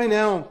even right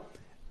now,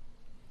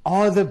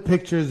 all the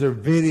pictures or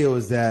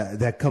videos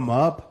that come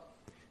up,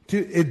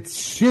 dude, it's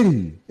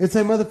shitty. It's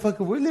like,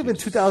 motherfucker, we live in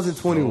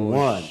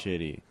 2021. So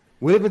shitty.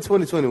 We live in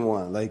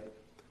 2021. Like,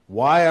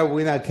 why are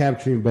we not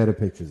capturing better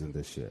pictures than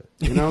this shit?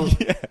 You know?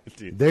 Yeah,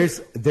 dude. There's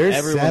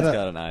Everyone's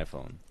got an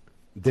iPhone.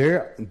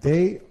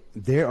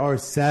 There are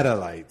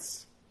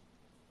satellites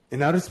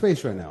in outer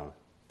space right now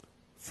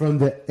from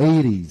the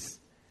 80s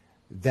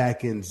that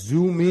can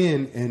zoom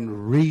in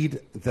and read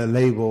the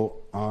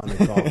label on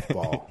a golf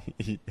ball.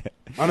 Yeah.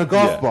 On a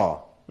golf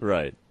ball.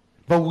 Right.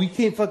 But we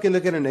can't fucking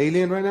look at an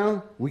alien right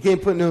now. We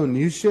can't put no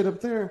new shit up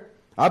there.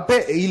 I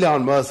bet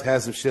Elon Musk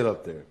has some shit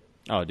up there.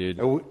 Oh, dude.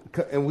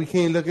 And we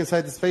can't look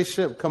inside the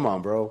spaceship? Come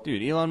on, bro.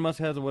 Dude, Elon Musk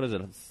has, what is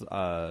it,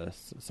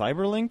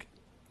 Cyberlink?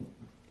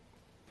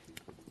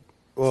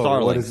 Whoa,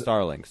 Starlink, what is it?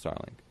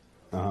 Starlink.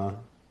 Uh-huh.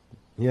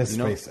 He has You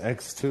know-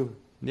 SpaceX, too.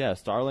 Yeah,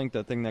 Starlink,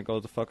 that thing that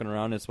goes fucking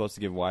around, is supposed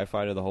to give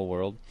Wi-Fi to the whole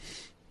world.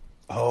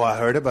 Oh, I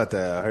heard about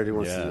that. I heard he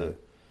wants to do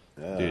it.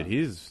 Yeah. Dude,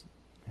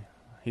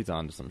 He's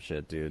on to some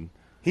shit, dude.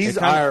 He's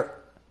our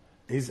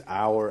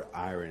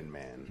Iron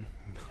Man.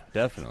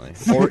 Definitely.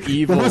 Or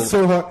evil. That was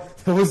so hard.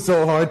 That was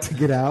so hard to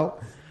get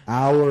out.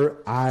 Our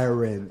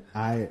Iron.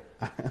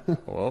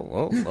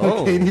 Whoa.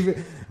 I can't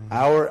even.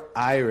 Our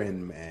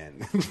Iron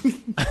Man.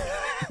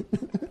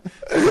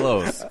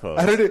 Close.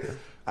 I don't know.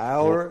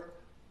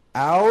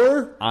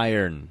 Our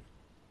Iron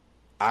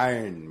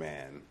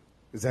Man.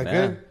 Is that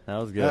Yeah, good? that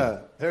was good. Yeah,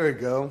 there we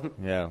go.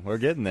 Yeah, we're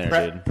getting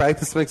there, dude.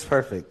 Practice makes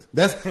perfect.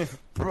 That's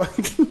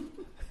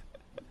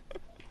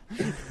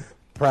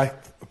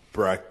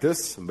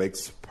practice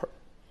makes.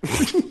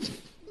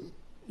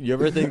 You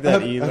ever think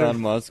that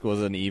Elon Musk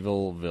was an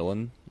evil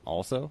villain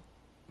also?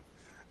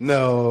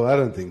 No, I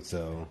don't think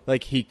so.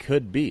 Like, he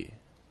could be.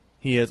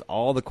 He has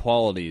all the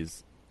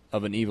qualities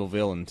of an evil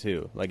villain,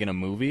 too. Like, in a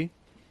movie.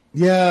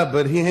 Yeah,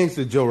 but he hangs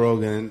with Joe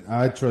Rogan.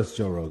 I trust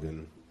Joe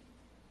Rogan.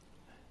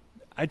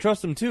 I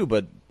trust him, too,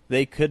 but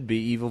they could be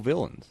evil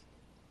villains.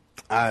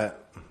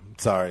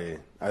 Sorry,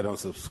 I don't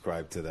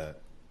subscribe to that.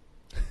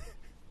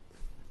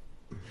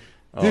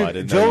 Oh, Dude, I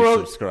didn't Joe know you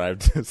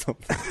subscribed to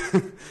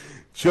something.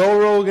 Joe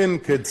Rogan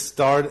could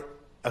start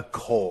a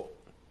cult,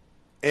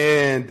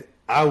 and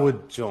I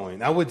would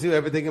join. I would do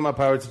everything in my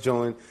power to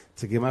join,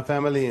 to get my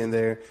family in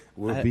there.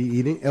 We'll be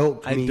eating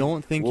elk meat. I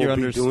don't think We'll you're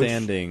be doing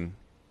understanding.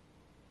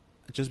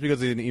 Just because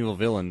he's an evil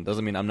villain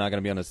doesn't mean I'm not going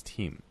to be on his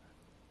team.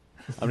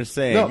 I'm just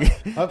saying.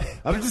 No,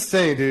 I'm just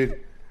saying,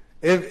 dude.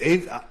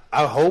 If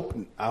I hope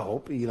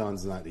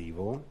Elon's not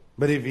evil,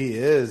 but if he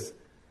is,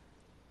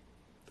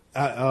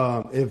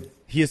 if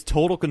He has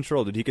total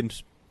control, dude. He can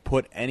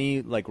put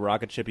any like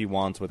rocket ship he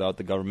wants without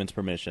the government's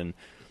permission.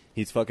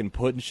 He's fucking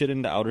putting shit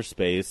into outer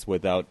space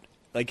without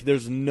like.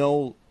 There's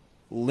no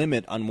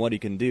limit on what he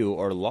can do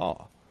or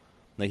law.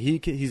 Like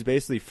he's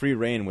basically free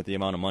reign with the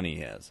amount of money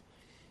he has.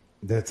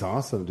 that's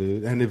awesome,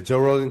 dude. And if Joe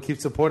Rogan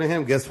keeps supporting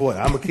him, guess what?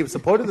 I'm gonna keep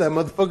supporting that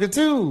motherfucker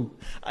too.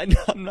 I'm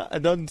not. I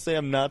don't say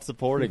I'm not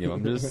supporting him.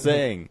 I'm just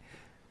saying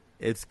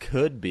it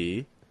could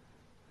be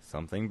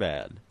something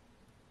bad,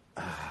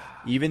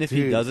 even if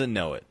he Dude. doesn't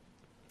know it.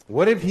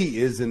 What if he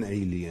is an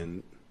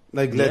alien?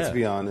 Like, let's Yeah.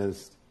 be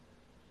honest.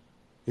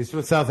 He's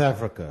from South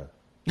Africa,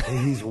 and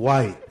he's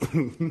white.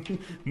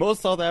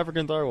 Most South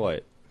Africans are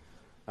white.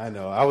 I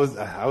know. I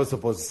was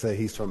supposed to say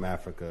he's from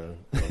Africa,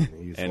 and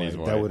he's And white. he's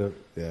That white.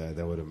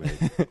 would have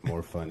made it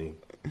more funny.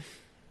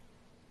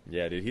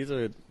 Yeah, dude, he's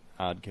a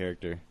odd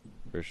character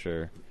for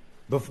sure.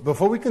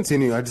 Before we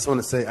continue, I just want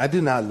to say I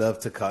do not love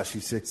Tekashi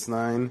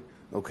 6ix9ine.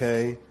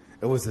 Okay,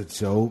 it was a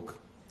joke.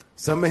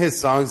 Some of his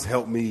songs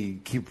help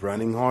me keep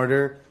running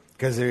harder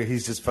because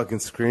he's just fucking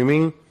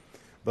screaming.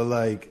 But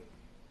like,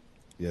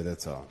 yeah,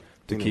 that's all.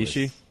 Takeshi?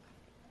 Anyways,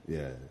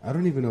 yeah, I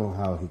don't even know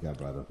how he got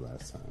brought up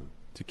last time.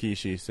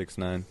 Takeshi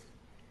 6ix9ine.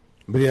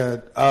 But yeah,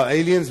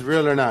 aliens,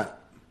 real or not?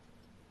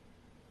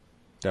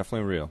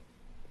 Definitely real.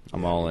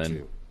 I'm Yeah, all me in.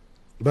 too.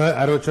 But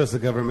I don't trust the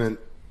government.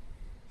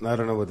 I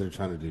don't know what they're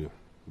trying to do,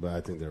 but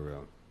I think they're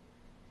real.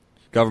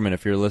 Government,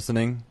 if you're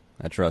listening,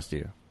 I trust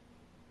you.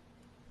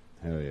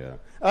 Hell yeah.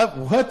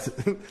 What?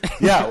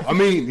 Yeah, I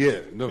mean,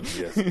 yeah. No,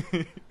 yes.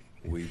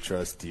 We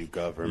trust you,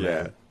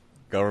 government.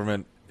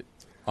 Government,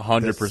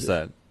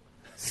 100%.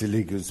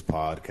 Silly Goose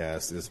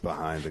Podcast is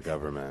behind the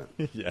government.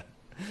 Yeah.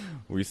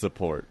 We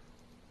support.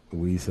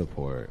 We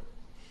support.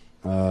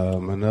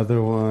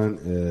 Another one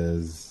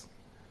is,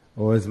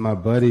 it's my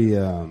buddy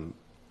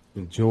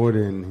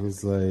Jordan.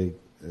 He's like,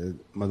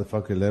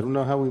 motherfucker, let him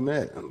know how we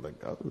met. I'm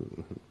like, oh,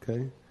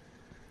 okay.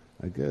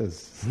 I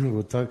guess.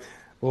 We'll talk.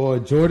 Well,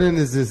 Jordan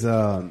is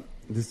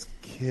this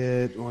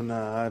kid. Well,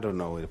 nah, I don't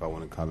know if I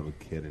want to call him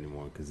a kid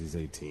anymore because he's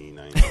 18.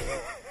 I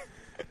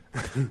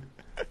know.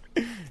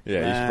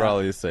 Yeah, you should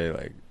probably say,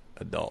 like,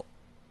 adult.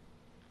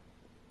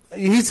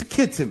 He's a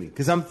kid to me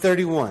because I'm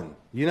 31.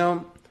 You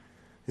know?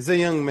 He's a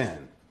young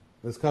man.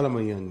 Let's call him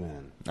a young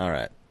man. All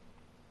right.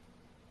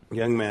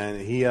 Young man.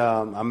 He,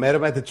 I met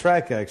him at the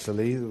track,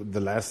 actually, the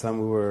last time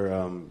we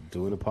were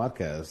doing a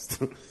podcast.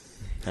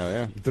 Hell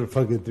yeah.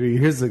 Fucking 3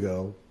 years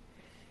ago.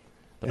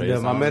 And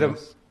I met him.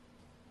 años.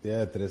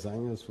 Yeah, 3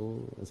 años,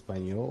 fool.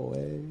 Español,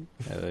 way.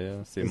 Hell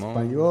yeah.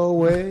 Simón. Español,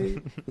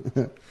 way.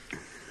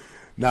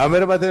 Now I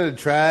met him out there at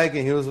the track,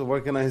 and he was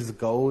working on his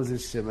goals and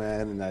shit,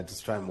 man. And I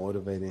just tried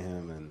motivating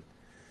him,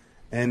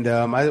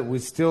 and we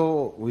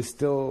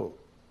still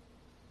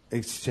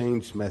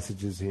exchange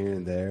messages here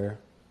and there,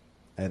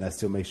 and I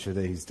still make sure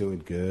that he's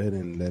doing good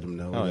and let him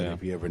know that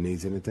if he ever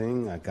needs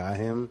anything, I got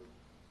him.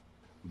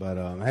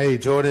 But hey,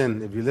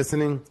 Jordan, if you're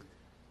listening,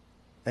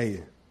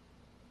 hey,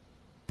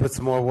 put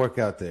some more work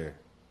out there,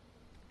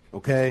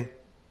 okay?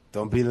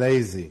 Don't be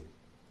lazy.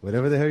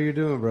 Whatever the hell you're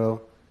doing,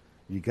 bro,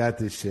 you got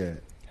this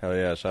shit. Hell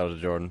yeah. Shout out to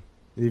Jordan.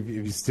 If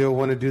you still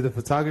want to do the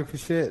photography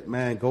shit,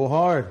 man, go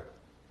hard.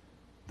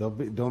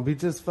 Don't be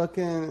just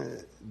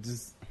fucking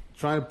just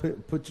trying to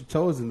put your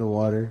toes in the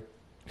water.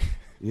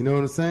 You know what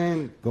I'm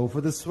saying? Go for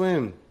the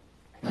swim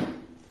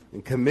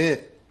and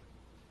commit.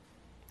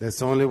 That's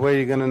the only way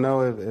you're gonna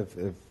know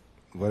if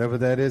whatever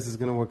that is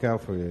gonna work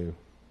out for you.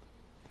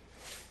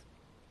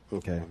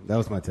 Okay, that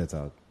was my TED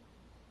Talk.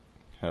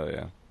 Hell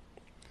yeah.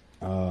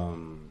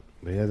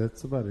 But yeah,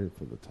 that's about it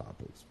for the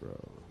topics, bro.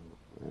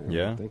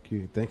 Yeah. Thank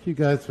you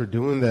guys for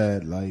doing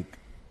that. Like,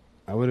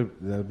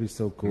 that'd be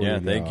so cool. Yeah,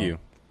 y'all. thank you.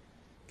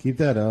 Keep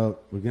that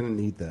up. We're gonna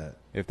need that.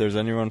 If there's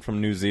anyone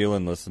from New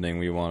Zealand listening,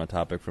 we want a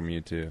topic from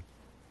you too.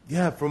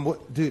 Yeah, from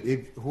what, dude?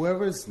 If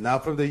whoever's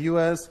not from the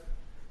U.S.,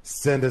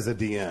 send us a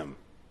DM.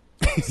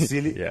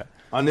 Yeah.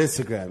 On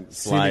Instagram,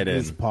 Slide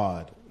in.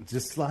 Pod.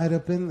 Just slide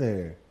up in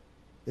there.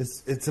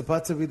 It's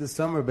about to be the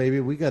summer, baby.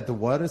 We got the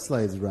water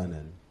slides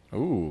running.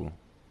 Ooh.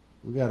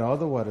 We got all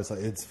the water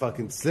slides. It's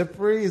fucking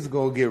slippery. It's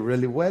gonna get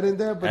really wet in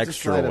there, but just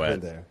Extra slide wet. up in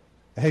there.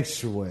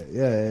 Extra wet.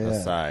 Yeah.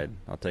 A side.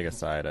 I'll take a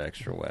side of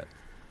extra wet.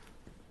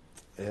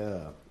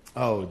 Yeah.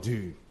 Oh,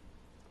 dude.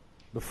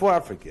 Before I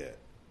forget.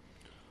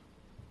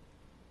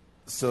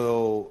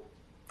 So,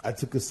 I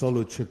took a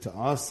solo trip to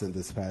Austin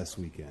this past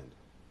weekend.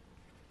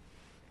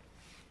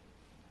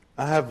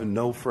 I have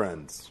no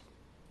friends.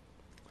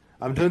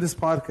 I'm doing this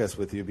podcast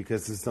with you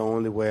because it's the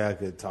only way I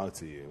could talk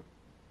to you.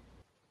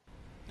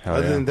 Hell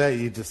Other yeah. than that,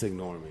 you just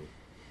ignore me.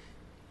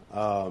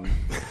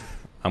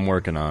 I'm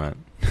working on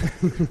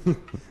it.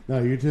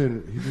 No, you're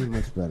doing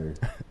much better.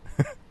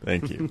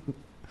 Thank you.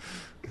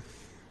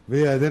 But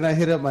yeah, then I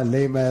hit up my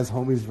lame ass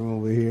homies from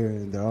over here,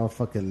 and they're all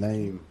fucking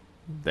lame.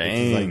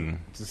 Dang.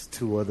 Like just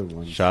two other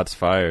ones. Shots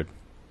fired.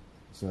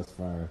 So that's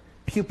fire.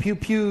 Pew pew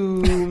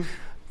pew.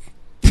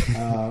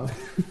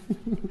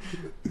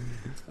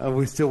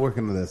 We're still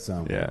working on that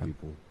sound, Yeah.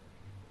 people.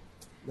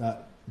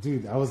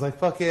 Dude, I was like,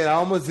 fuck it. I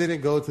almost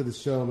didn't go to the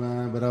show,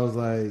 man, but I was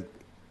like,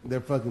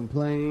 they're fucking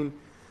playing.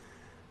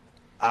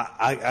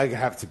 I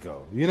have to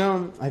go. You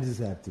know, I just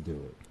have to do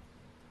it.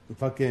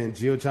 Fucking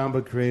Gio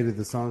Chamba created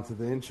the song to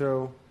the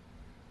intro.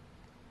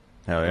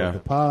 Hell Of yeah. the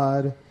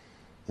pod,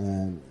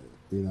 and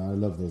you know, I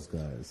love those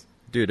guys.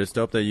 Dude, it's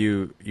dope that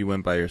you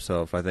went by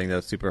yourself. I think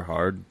that's super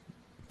hard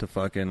to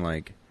fucking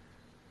like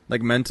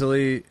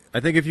mentally. I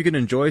think if you can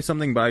enjoy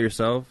something by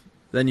yourself,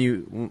 then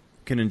you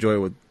can enjoy it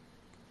with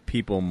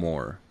people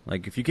more.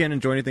 Like if you can't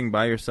enjoy anything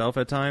by yourself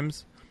at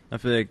times, I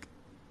feel like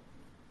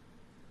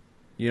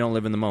you don't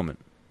live in the moment.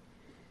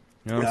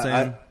 You know what I'm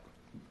saying?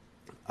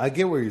 I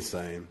get what you're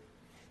saying.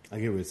 I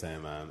get what you're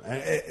saying, man.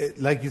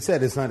 Like you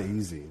said, it's not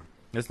easy.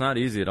 It's not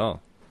easy at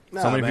all.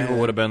 Nah, So many man.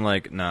 people would have been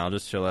like, "Nah, I'll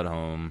just chill at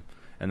home,"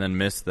 and then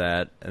miss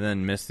that, and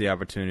then miss the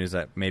opportunities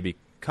that maybe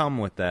come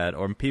with that,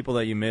 or people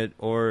that you met,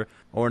 or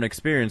an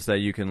experience that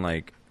you can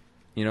like,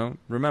 you know,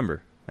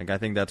 remember. Like I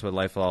think that's what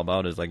life's all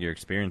about is like your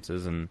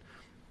experiences and.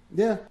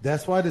 Yeah,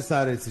 that's why I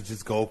decided to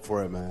just go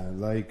for it,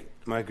 man. Like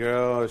my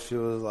girl, she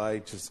was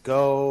like, "Just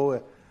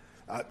go."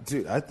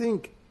 Dude, I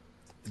think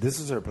this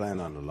is her plan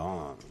on the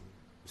long.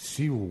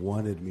 She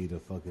wanted me to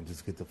fucking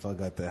just get the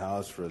fuck out the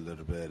house for a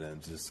little bit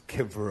and just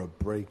give her a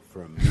break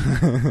from me.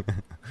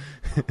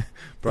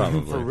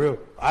 Probably. For real.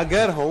 I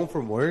got home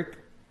from work,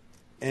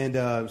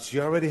 and she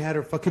already had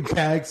her fucking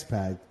bags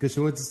packed because she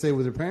went to stay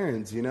with her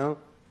parents, you know?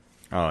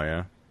 Oh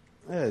yeah.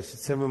 Yeah,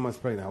 she's 7 months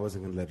pregnant. I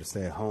wasn't going to let her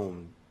stay at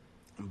home.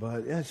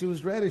 But, yeah, she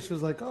was ready. She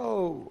was like,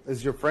 "Oh,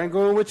 is your friend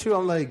going with you?"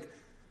 I'm like,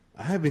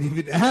 "I haven't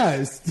even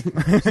asked."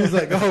 She's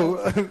like, "Oh."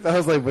 I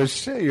was like, "But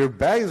shit, your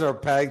bags are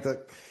packed."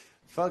 Like,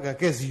 fuck, I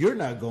guess you're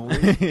not going.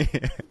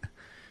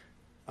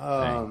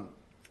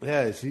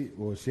 Yeah, she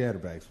had her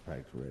bags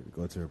packed ready to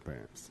go to her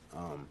parents.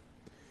 But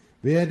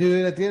yeah,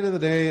 dude, at the end of the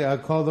day, I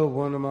called up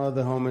one of my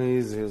other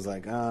homies. He was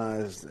like,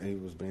 he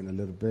was being a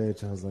little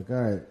bitch. I was like,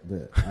 all right,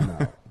 bet, I'm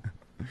out.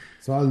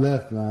 So I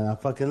left, man. I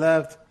fucking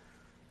left.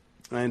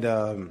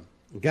 And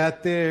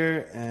got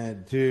there,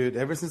 and dude,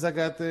 ever since I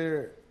got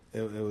there,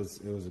 it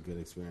was a good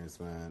experience,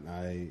 man.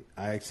 I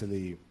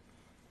actually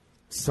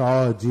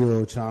saw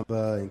Gio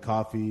Champa and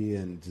Coffee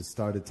and just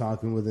started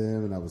talking with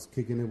him, and I was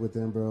kicking it with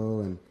him, bro.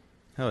 And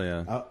Hell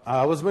yeah.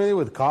 I was mainly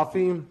with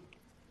Coffee,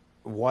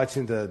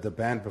 watching the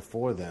band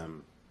before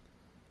them.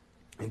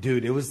 And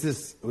dude, it was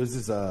this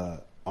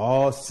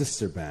all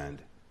sister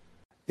band.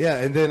 Yeah,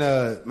 and then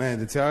man,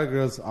 the Tiara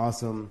Girls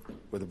awesome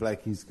with the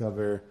Black Keys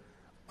cover,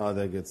 all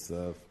that good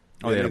stuff.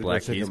 Oh, they had a Go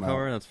Black check Keys them out.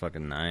 cover? That's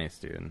fucking nice,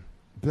 dude.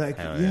 Black,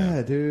 Hell yeah,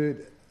 yeah.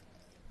 dude.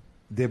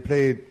 They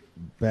played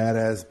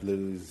badass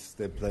blues.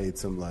 They played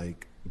some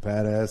like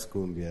badass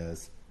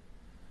cumbias.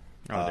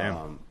 Oh,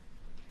 damn.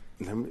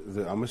 I'm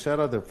gonna shout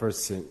out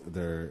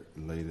their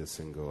latest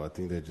single. I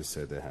think they just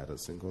said they had a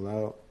single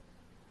out.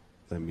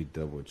 Let me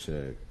double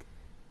check.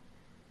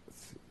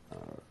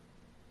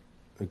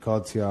 They're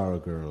called Tiara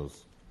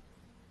Girls,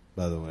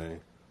 by the way.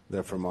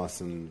 They're from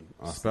Austin,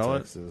 Spell it?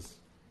 Texas.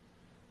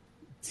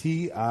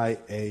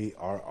 TIARRA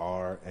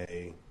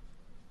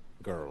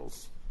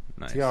Girls.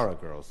 Nice. Tiara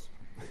Girls.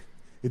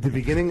 At the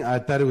beginning, I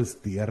thought it was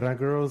Tierra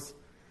Girls,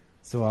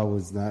 so I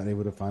was not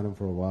able to find them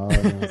for a while.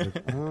 And I was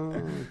like, oh,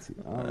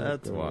 Tiara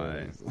That's why.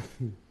 Girls.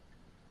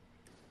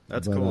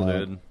 That's But, cool,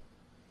 dude.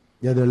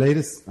 Yeah, their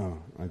latest.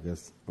 I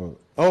guess.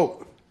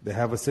 Oh, they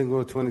have a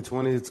single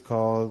 2020. It's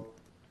called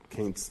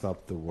 "Can't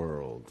Stop the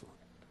World."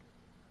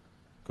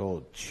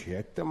 Go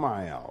check them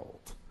out.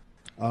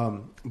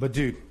 But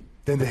dude,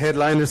 then the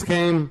headliners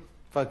came.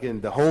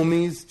 Fucking the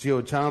homies,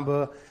 Gio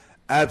Chamba,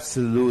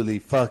 absolutely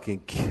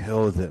fucking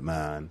killed it,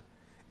 man.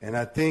 And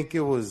I think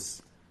it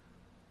was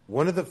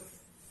one of the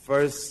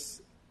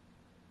first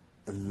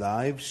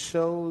live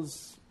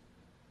shows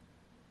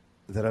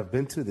that I've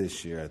been to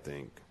this year, I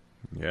think.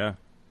 Yeah.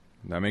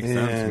 That makes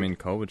sense. I mean,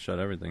 COVID shut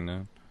everything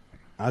down.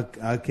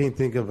 I can't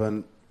think of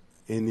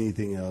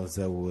anything else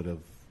that would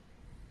have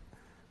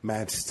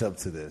matched up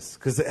to this.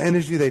 Because the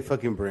energy they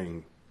fucking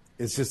bring,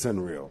 it's just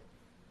unreal.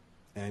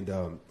 And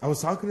I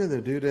was talking to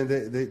them, dude, and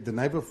they the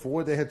night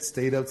before, they had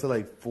stayed up till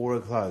like 4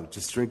 o'clock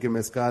just drinking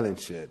mezcal and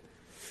shit.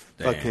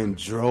 Damn. Fucking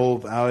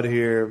drove out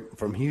here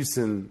from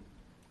Houston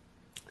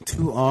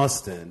to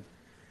Austin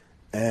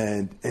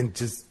and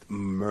just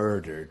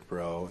murdered,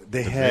 bro.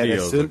 They had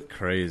Videos look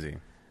crazy.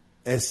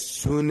 as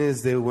soon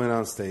as they went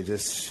on stage,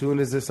 as soon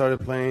as they started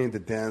playing, the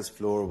dance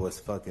floor was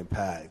fucking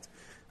packed.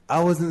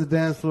 I was in the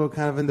dance floor,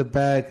 kind of in the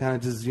back, kind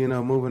of just,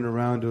 moving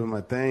around, doing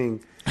my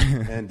thing.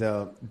 And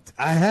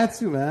I had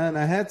to, man.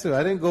 I had to.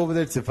 I didn't go over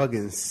there to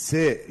fucking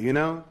sit,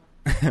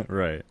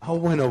 Right. I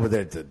went over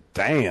there to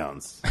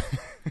dance.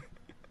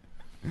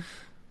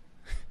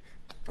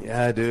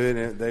 Yeah, dude.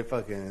 And they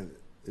fucking...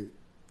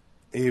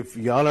 If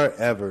y'all are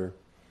ever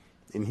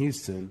in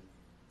Houston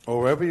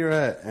or wherever you're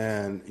at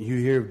and you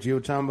hear Gio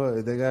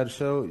Chamba, they got a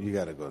show, you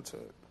got to go to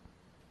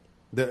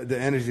it. The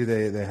energy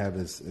they have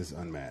is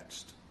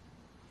unmatched.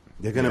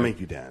 They're going to make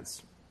you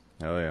dance.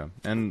 Hell yeah.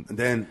 And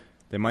then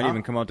they might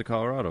even come out to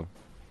Colorado.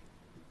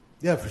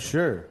 Yeah, for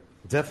sure.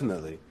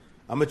 Definitely.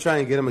 I'm going to try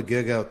and get them a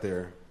gig out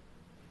there.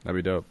 That'd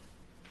be dope.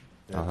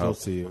 I'll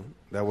close to you.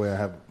 That way I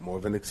have more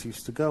of an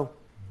excuse to go.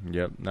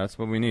 Yep, that's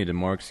what we need, and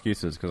more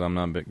excuses because I'm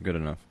not good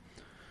enough.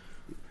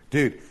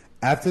 Dude,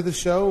 after the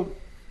show,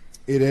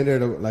 it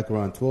ended like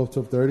around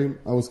 12:30.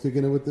 I was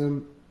kicking it with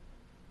them.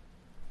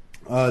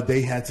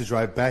 They had to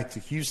drive back to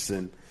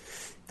Houston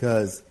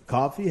because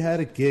Coffee had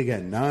a gig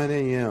at 9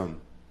 a.m.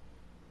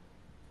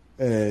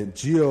 and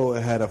Gio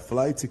had a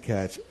flight to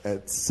catch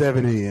at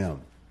 7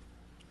 a.m.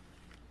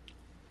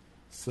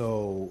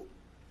 So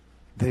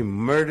they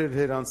murdered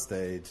it on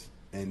stage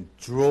and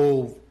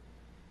drove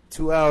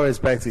 2 hours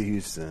back to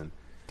Houston.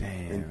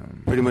 Damn.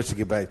 And pretty much to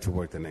get back to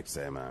work the next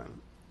day,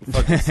 man.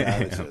 Fucking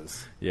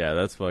savages. Yeah,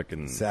 that's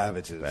fucking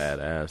savages.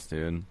 Badass,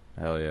 dude.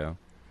 Hell yeah.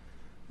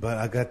 But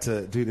I got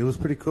to, dude, it was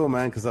pretty cool,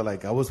 man, because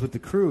I was with the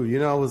crew.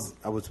 I was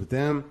with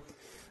them.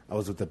 I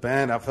was with the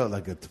band. I felt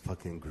like a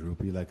fucking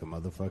groupie, like a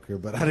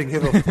motherfucker, but I didn't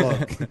give a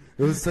fuck.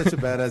 It was such a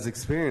badass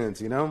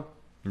experience,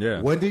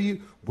 Yeah. When do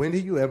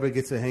you ever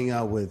get to hang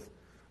out with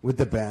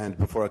the band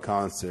before a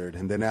concert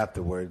and then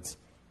afterwards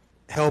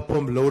help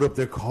them load up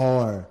their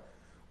car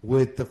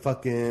with the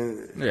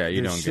fucking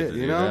you don't shit, get to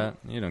do that.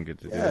 You don't get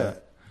to do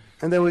that.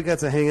 And then we got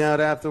to hang out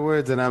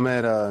afterwards, and I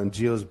met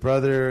Gio's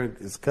brother,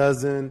 his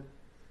cousin,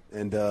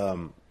 and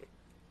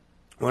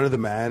one of the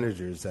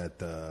managers at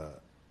the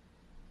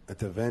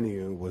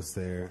venue was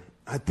there.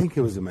 I think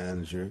he was a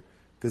manager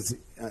because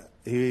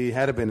he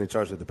had been in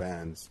charge of the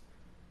bands,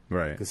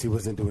 Right. because he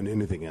wasn't doing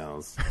anything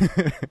else.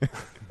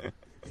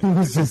 He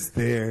was just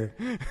there,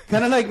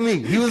 kind of like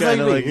me. He was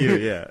Kinda like me. like you,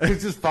 yeah. He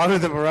just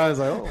followed them around. He's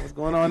like, "Oh, what's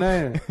going on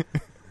there?"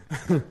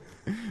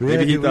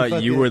 Maybe he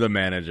thought you were the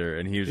manager,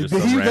 and he was just some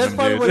That's random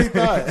probably dude. what he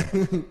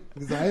thought.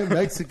 Because I am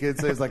Mexican,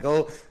 so it's like,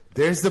 "Oh,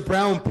 there's the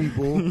brown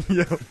people."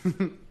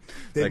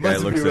 They That guy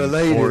must looks be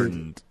related.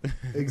 important.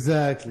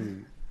 Exactly.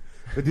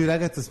 But dude, I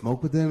got to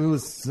smoke with them. It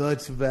was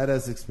such a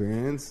badass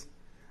experience.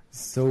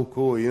 So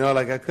cool.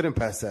 I couldn't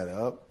pass that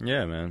up.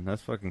 Yeah, man.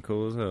 That's fucking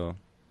cool as hell.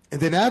 And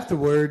then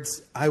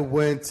afterwards, I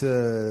went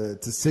to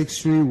 6th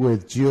Street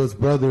with Gio's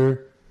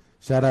brother.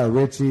 Shout out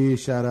Richie.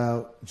 Shout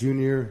out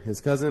Junior,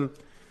 his cousin.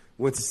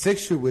 Went to 6th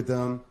Street with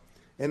them.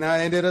 And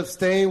I ended up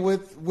staying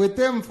with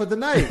them for the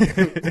night.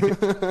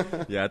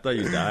 Yeah, I thought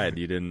you died.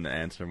 You didn't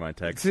answer my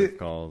text or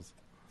calls.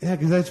 Yeah,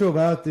 because I drove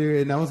out there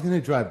and I was going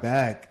to drive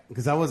back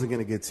because I wasn't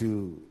going to get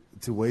too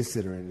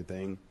wasted or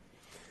anything.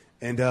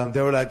 And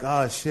they were like,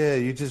 "Oh,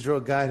 shit, you just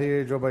drove by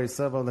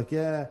yourself?" I was like,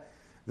 "Yeah."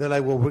 They're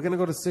like, "Well, we're going to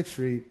go to 6th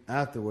Street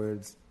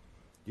afterwards.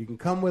 You can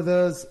come with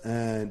us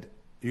and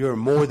you're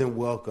more than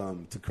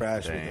welcome to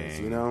crash with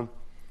us,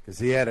 Because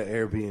he had an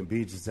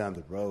Airbnb just down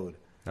the road.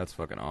 That's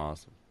fucking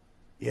awesome.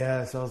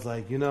 Yeah, so I was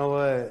like, you know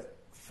what?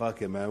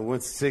 Fuck it, man. We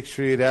went to 6th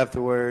Street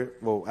afterward.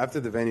 Well, after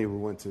the venue, we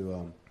went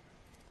to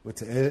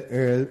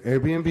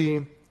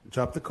Airbnb,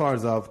 dropped the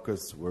cars off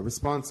because we're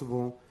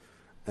responsible.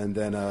 And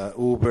then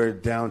Uber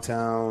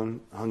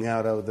downtown, hung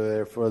out over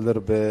there for a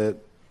little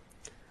bit.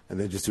 And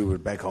then just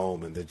Ubered back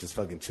home and then just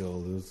fucking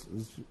chilled. It was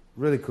a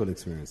really cool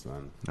experience,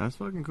 man. That's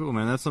fucking cool,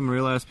 man. That's some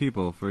real ass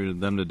people for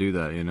them to do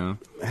that,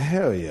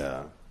 Hell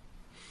yeah.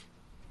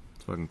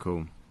 It's fucking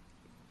cool.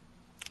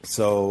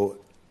 So,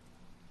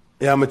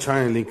 yeah, I'm going to try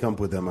and link up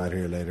with them out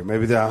here later.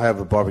 Maybe I'll have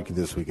a barbecue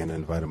this weekend and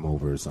invite them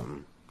over or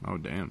something. Oh,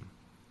 damn.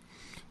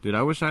 Dude,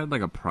 I wish I had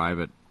like a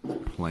private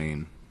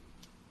plane.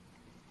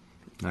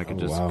 I could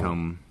just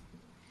come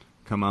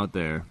out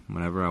there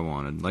whenever I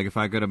wanted. Like if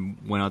I could have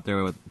went out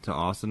there to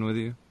Austin with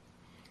you.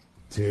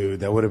 Dude,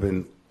 that would have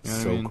been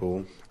so cool.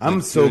 Like,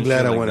 I'm so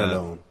glad I like went that.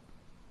 alone.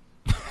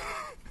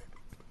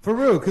 For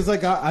real, because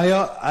like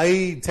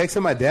I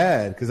texted my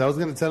dad because I was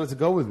going to tell him to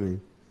go with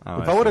me.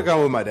 Oh, if I would have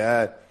gone with my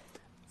dad,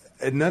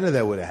 none of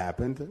that would have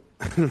happened.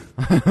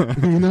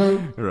 You know?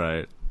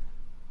 Right.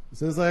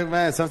 So it's like,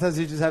 man, sometimes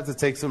you just have to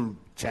take some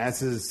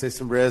chances, take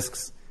some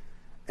risks,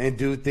 and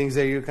do things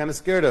that you're kind of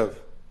scared of.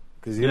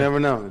 Because you never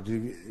know.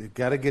 You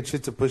got to get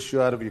shit to push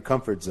you out of your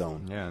comfort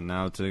zone. Yeah,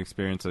 now it's an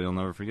experience that you'll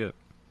never forget.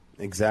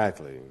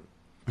 Exactly.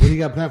 What do you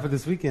got planned for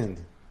this weekend?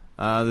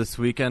 This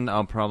weekend,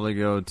 I'll probably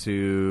go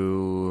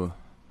to...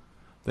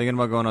 Thinking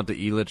about going out to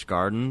Elitch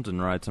Gardens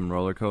and ride some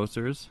roller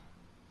coasters.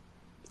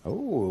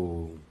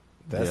 Oh,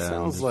 that Yeah,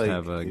 sounds just like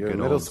have a you're in good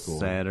middle old school.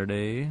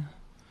 Saturday.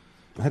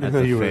 I didn't at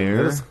know the you were in fair.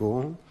 middle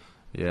school.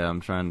 Yeah,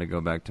 I'm trying to go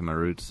back to my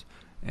roots.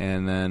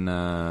 And then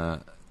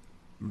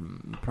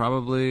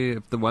probably,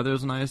 if the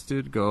weather's nice,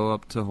 dude, go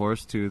up to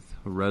Horsetooth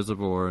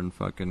Reservoir and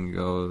fucking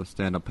go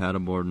stand up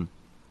paddleboarding.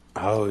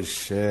 Oh,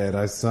 shit.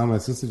 I saw my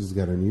sister just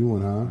got a new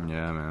one, huh?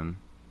 Yeah, man.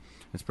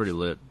 It's pretty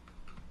lit.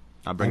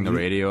 I bring Have the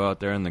you- radio out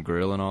there and the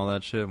grill and all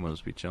that shit. We'll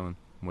just be chilling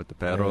with the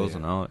paddles yeah.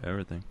 and all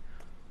everything.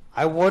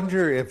 I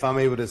wonder if I'm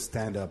able to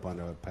stand up on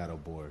a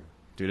paddleboard.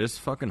 Dude, it's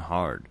fucking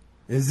hard.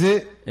 Is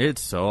it?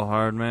 It's so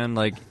hard, man.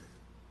 Like,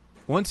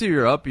 once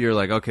you're up, you're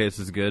like, okay, this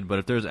is good. But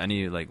if there's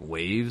any, like,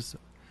 waves,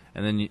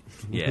 and then,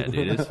 yeah,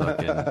 dude, it's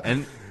fucking...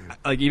 And,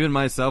 like, even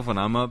myself, when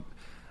I'm up,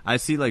 I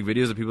see, like,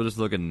 videos of people just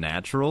looking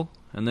natural,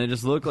 and they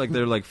just look like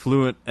they're, like,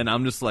 fluent, and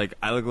I'm just like,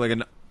 I look like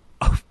an...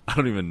 I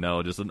don't even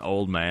know, just an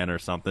old man or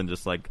something,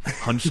 just, like,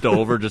 hunched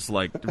over, just,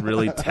 like,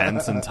 really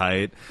tense and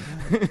tight.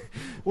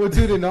 Well,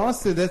 dude, in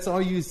Austin, that's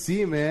all you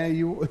see, man.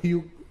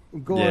 You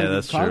go Yeah, on the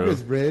that's Congress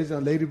true. Bridge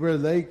on Lady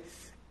Bird Lake.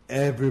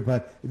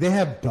 Everybody, they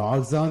have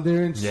dogs on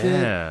there and shit.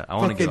 Yeah, I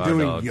wanna fucking get our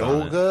doing dogs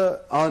on it.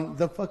 Yoga on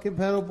the fucking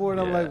paddleboard.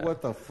 I'm Yeah. like,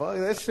 what the fuck?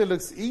 That shit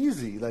looks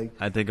easy. Like,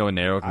 I think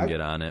Onero can I-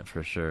 get on it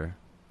for sure.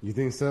 You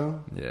think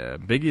so? Yeah,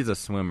 Biggie's a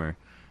swimmer.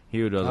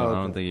 He would. I don't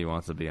okay. think he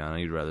wants to be on it.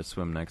 He'd rather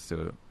swim next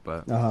to it.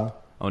 But Uh-huh.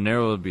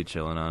 Onero would be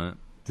chilling on it.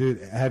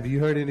 Dude, have you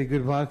heard any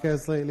good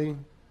podcasts lately?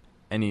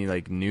 Any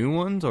like new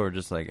ones or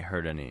just like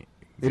heard any?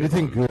 good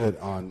Anything ones? good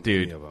on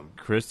Dude, any of them?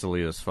 Chris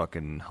D'Elia's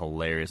fucking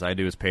hilarious. I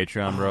do his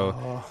Patreon,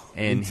 bro,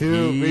 and me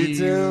too, he me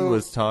too.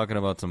 was talking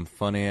about some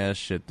funny ass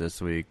shit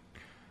this week.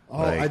 oh,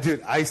 Like-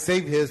 I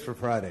saved his for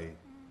Friday.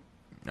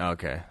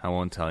 Okay, I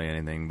won't tell you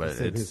anything, but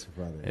Save it's his for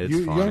Friday. it's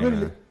You funny. already-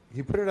 man.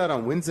 He put it out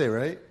on Wednesday,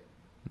 right?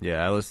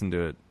 Yeah, I listened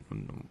to it.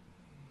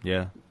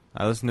 Yeah,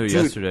 I listened to it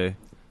Dude. yesterday.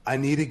 I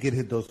need to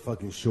get those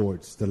fucking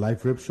Shorts, the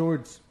Life Rip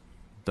shorts.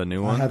 The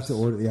new I ones. have to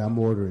order. Yeah, I'm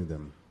ordering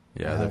them.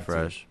 I Yeah, they're have to.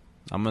 fresh.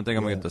 I'm gonna Yeah.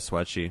 get the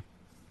sweatshirt.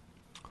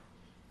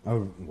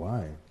 Oh,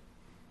 why?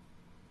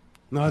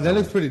 No, that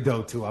looks pretty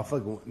dope too.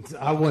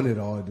 I want it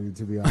all, dude.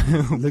 To be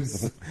honest,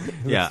 looks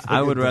Yeah, looks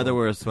I would fucking rather dope.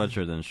 wear a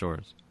sweatshirt than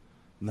shorts.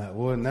 Not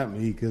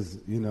me, because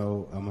I'm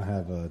gonna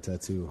have a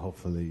tattoo.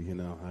 Hopefully,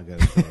 I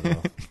gotta show it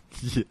off.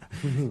 Yeah.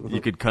 You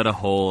could cut a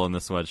hole on the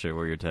sweatshirt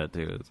where your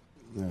tattoo is.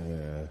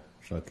 Yeah,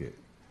 fuck it.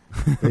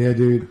 But yeah,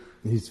 dude.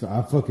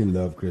 I fucking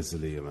love Chris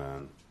D'Elia,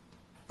 man.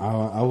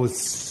 I was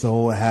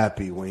so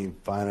happy when he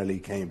finally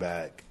came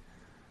back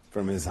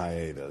from his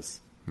hiatus.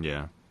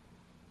 Yeah,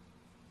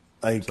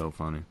 Like so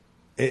funny.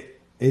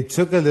 it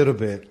took a little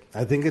bit.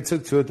 I think it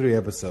took 2 or 3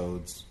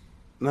 episodes.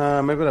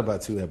 Nah, maybe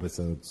about 2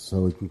 episodes,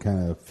 so it can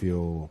kind of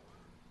feel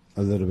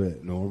a little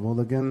bit normal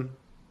again.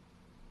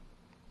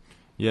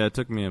 Yeah, it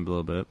took me a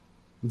little bit.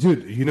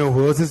 Dude, you know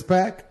who else is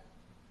back?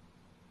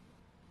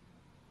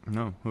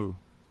 No, who?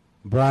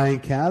 Brian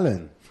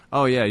Callen.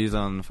 Oh yeah, he's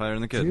on Fire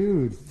and the Kid.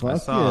 Dude,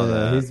 fuck saw yeah.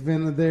 that. He's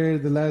been there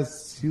the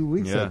last few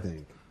weeks, I Yeah.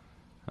 think.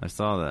 I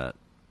saw that.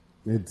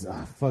 It's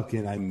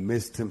I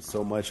missed him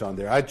so much on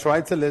there. I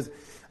tried to listen.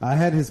 I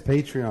had his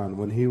Patreon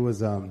when he was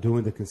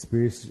doing the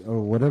conspiracy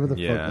or whatever the fuck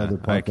Yeah, other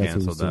podcast I he was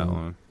canceled that doing.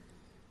 one.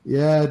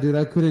 Yeah, dude,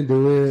 I couldn't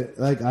do it.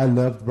 Like, I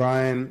loved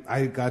Brian,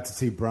 I got to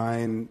see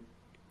Brian,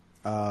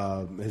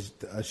 a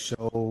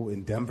show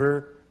in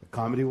Denver,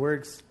 Comedy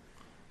Works.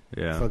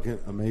 Yeah, Fucking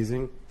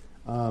amazing.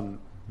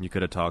 you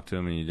could have talked to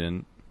him and you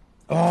didn't.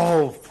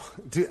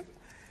 Dude,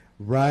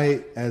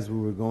 right as we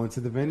were going to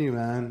the venue,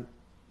 man,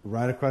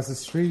 right across the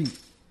street,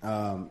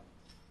 I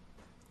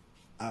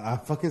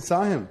fucking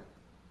saw him,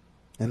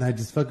 and I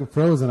just fucking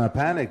froze, and I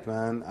panicked,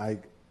 man.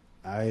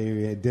 I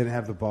didn't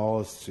have the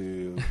balls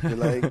to be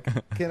like,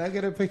 can I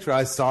get a picture?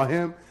 I saw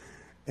him,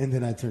 and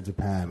then I turned to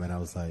Pam, and I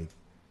was like,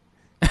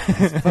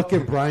 that's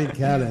fucking Brian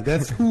Callen.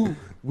 That's who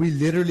we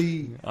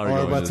literally Are are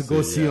going about to to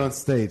go see, see yeah. on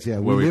stage. Yeah,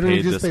 Where we literally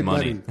paid just this paid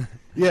money.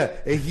 Yeah,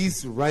 and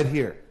he's right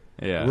here.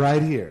 Yeah.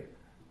 Right here.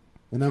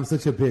 And I'm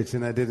such a bitch,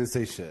 and I didn't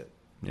say shit.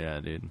 Yeah,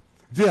 dude.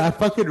 Dude, I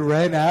fucking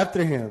ran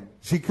after him.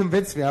 She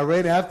convinced me. I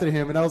ran after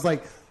him, and I was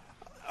like,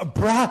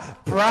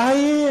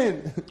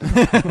 Brian!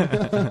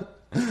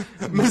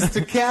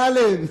 Mr.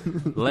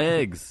 Callen!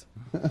 Legs.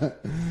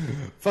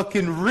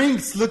 Fucking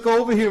Rinks, look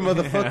over here,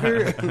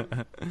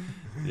 motherfucker.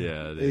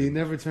 Yeah, He dude.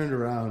 never turned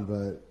around,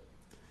 but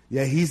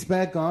yeah, he's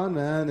back on,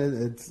 man.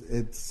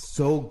 It's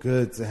so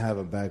good to have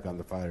him back on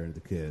the Fighter and the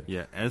Kid.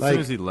 Yeah, as Like- soon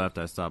as he left,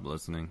 I stopped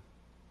listening.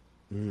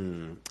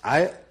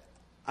 I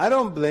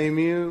don't blame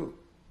you,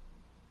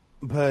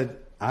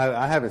 but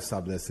I haven't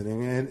stopped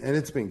listening, and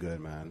it's been good,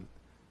 man.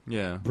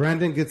 Yeah.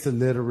 Brandon gets a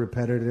little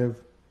repetitive,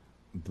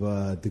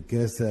 but the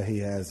guests that he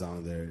has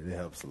on there, it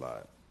helps a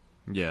lot.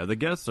 Yeah, the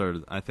guests are,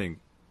 I think,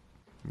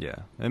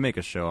 they make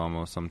a show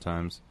almost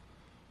sometimes.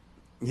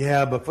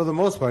 Yeah, but for the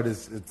most part,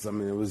 it's. I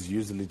mean, it was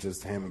usually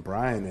just him and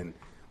Brian, and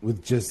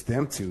with just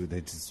them two,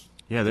 they just.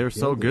 Yeah, they were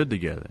so good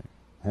together.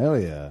 Hell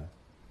yeah.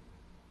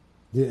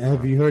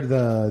 Have you heard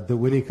the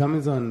Whitney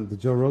Cummings on the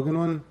Joe Rogan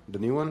one, the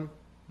new one?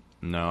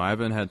 No, I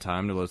haven't had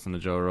time to listen to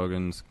Joe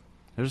Rogan's.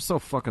 They're just so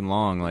fucking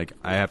long. Like,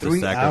 I have to 3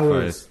 sacrifice.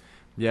 hours.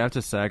 Yeah, I have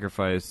to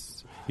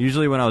sacrifice.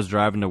 Usually when I was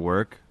driving to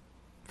work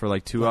for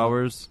like 2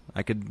 hours,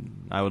 I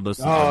would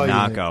listen to a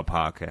knockout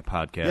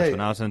podcast. Yeah, But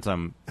now since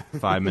I'm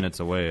 5 minutes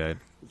away,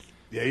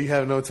 Yeah, you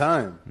have no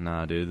time.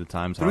 nah, dude, the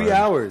time's 3 hard.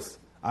 hours.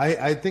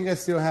 I think I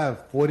still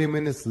have 40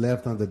 minutes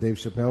left on the Dave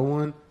Chappelle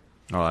one.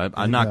 Oh,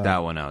 I knocked that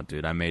one out,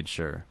 dude. I made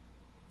sure.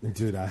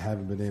 Dude, I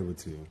haven't been able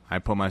to. I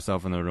put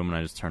myself in the room and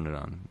I just turned it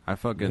on. I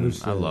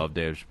love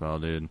Dave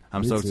Chappelle, dude.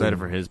 I'm Me so excited too.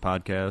 for his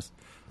podcast.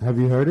 Have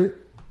you heard it?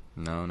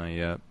 No, not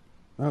yet.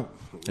 Oh.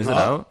 Is it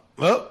out?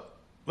 Well.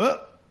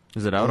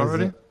 Is it out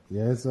already?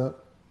 Yeah, it's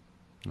up.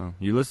 No.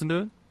 You listened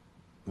to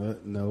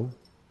it? No.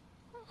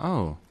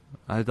 Oh,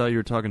 I thought you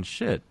were talking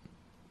shit.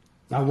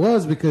 I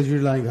was because you're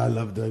like, I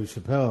love Dave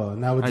Chappelle.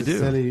 And I was I just do.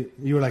 telling you,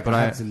 you were like, But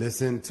I have to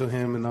listen to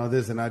him and all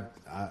this. And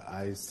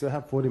I still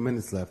have 40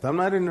 minutes left. I'm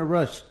not in a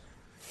rush.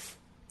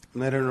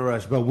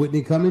 But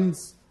Whitney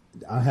Cummings,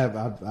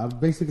 I've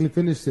basically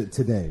finished it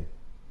today.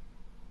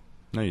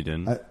 No, you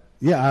didn't.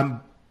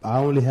 I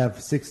only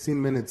have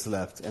 16 minutes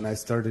left, and I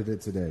started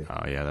it today.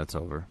 Oh yeah, that's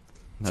over.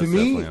 That's to me,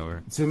 definitely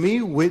over. to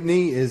me,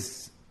 Whitney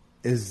is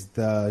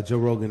the Joe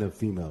Rogan of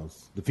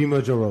females, the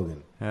female Joe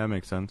Rogan. Yeah, that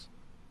makes sense.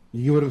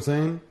 You get what I'm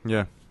saying?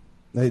 Yeah,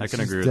 Like, I can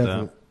she's agree with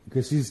that.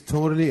 because she's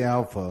totally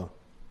alpha,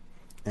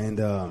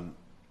 and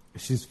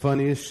she's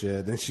funny as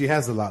shit, and she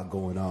has a lot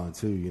going on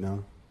too. You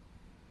know,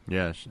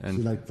 yeah, she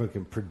and like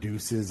fucking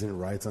produces and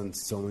writes on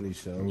so many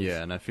shows.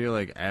 yeah, and I feel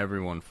like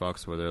everyone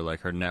fucks with her. Like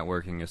her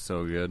networking is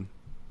so good,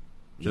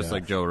 just Yeah.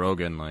 like Joe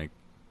Rogan. Like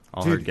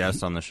all Dude, her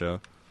guests on the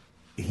show.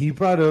 He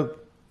brought up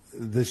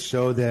the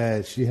show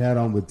that she had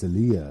on with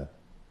Dalia,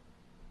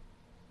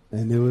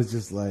 and it was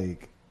just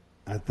like,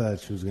 I thought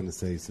she was gonna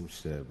say some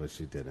shit, but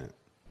she didn't.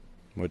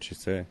 What'd she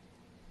say?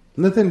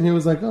 Nothing. He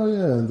was like, "Oh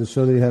yeah, the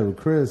show that you had with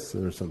Chris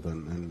or something,"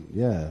 and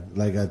yeah,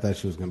 like I thought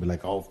she was gonna be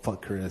like, "Oh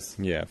fuck Chris."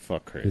 Yeah,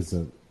 fuck Chris. He's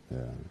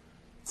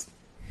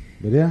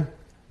but yeah.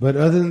 But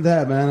other than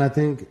that, man, I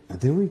think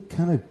we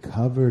kind of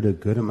covered a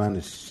good amount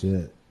of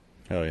shit.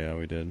 Hell yeah,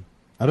 we did.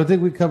 I don't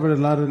think we covered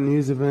a lot of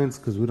news events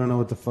because we don't know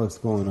what the fuck's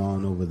going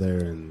on over there,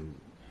 and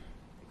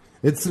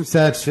it's some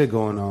sad shit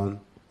going on,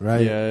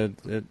 right? Yeah,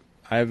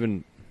 I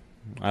don't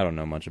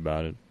know much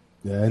about it.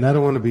 Yeah, and I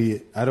don't want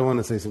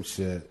to say some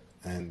shit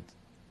and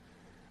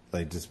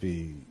like just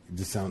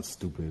sound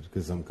stupid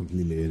because I'm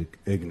completely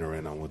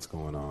ignorant on what's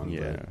going on.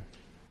 Yeah, But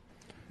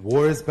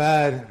war is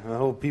bad. I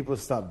hope people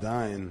stop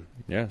dying.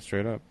 yeah,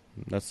 straight up.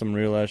 That's some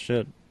real ass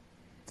shit.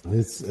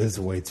 It's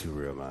way too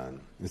real, man.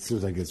 It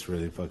seems like it's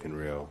really fucking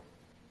real.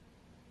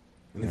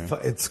 And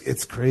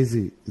it's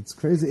crazy. It's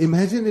crazy.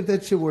 Imagine if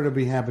that shit were to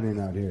be happening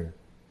out here.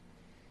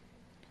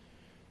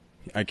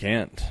 I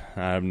can't.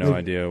 I have no Like-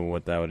 idea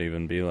what that would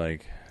even be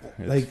like.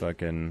 It's Like-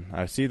 fucking.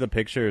 I see the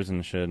pictures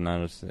and shit,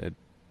 and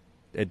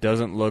it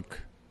doesn't look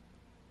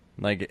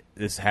like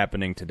it's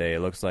happening today. It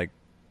looks like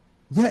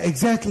Yeah,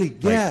 exactly.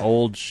 Yeah,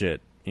 old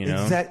shit. You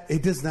know?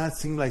 It does not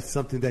seem like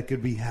something that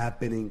could be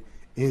happening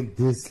in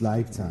this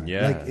lifetime.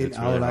 Yeah, like in it's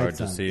our really hard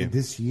to lifetime, see. in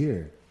this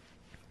year.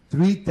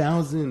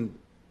 3,000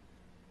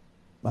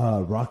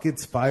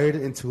 rockets fired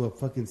into a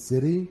fucking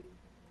city.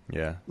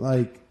 Yeah.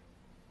 Like,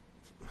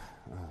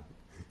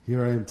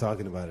 here I am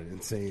talking about it.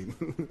 Insane.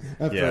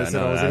 At Yeah, first, I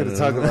no, wasn't going to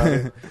talk about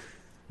it.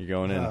 You're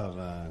going in. Oh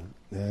man,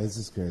 yeah, it's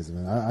just crazy,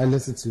 man. I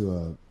listened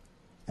to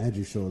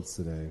Andrew Schultz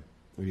today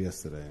or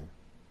yesterday,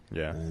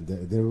 Yeah. and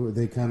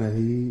they kind of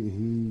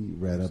he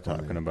read up on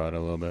Talking it. about it a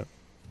little bit.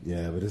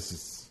 Yeah, but it's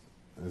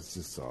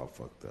just all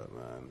fucked up,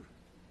 man.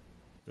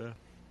 Yeah.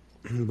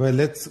 But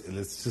let's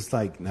just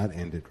like not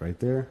end it right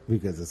there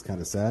because it's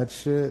kind of sad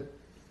shit.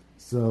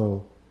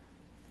 So,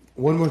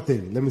 one more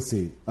thing. Let me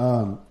see,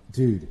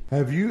 dude.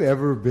 Have you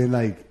ever been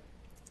like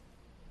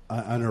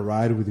on a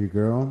ride with your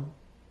girl,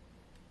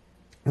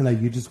 and like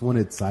you just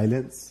wanted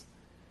silence,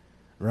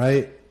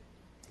 right?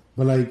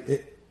 But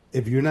like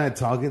if you're not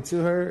talking to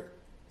her,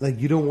 like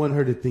you don't want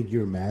her to think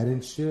you're mad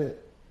and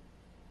shit.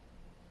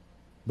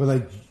 But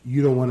like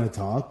you don't want to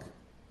talk.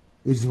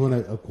 You just want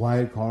a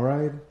quiet car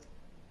ride.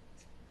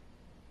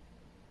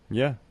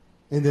 Yeah.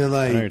 And then I know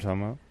what you're like,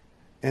 talking about.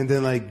 and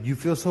then like you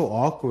feel so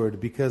awkward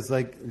because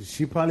like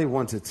she probably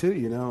wants it too,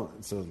 you know.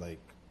 So like,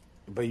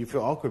 but you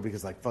feel awkward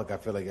because like fuck, I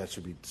feel like I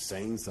should be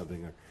saying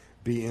something or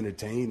be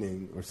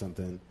entertaining or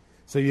something.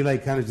 So you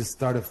like kind of just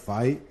start a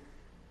fight.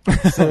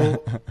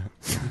 So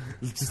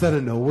just out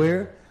of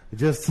nowhere,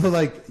 just so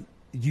like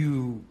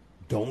you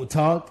don't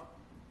talk.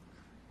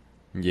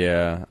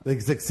 Yeah. Like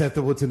it's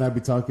acceptable to not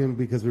be talking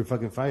because we're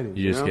fucking fighting.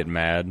 You just know? get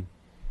mad.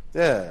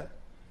 Yeah.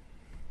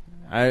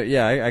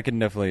 I can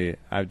definitely.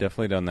 I've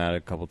definitely done that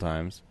a couple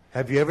times.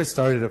 Have you ever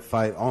started a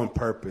fight on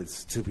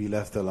purpose to be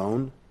left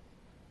alone?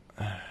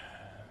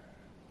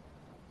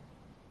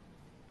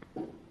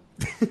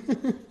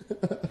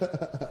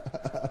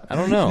 I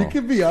don't know. You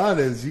can be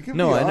honest. You can.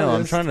 No, be I know. I'm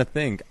honest. trying to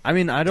think. I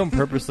mean, I don't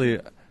purposely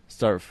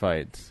start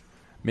fights.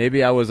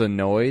 Maybe I was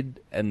annoyed,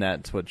 and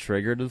that's what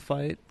triggered the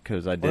fight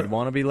because I did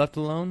want to be left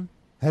alone.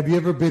 Have you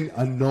ever been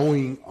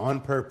annoying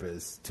on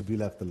purpose to be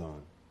left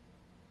alone?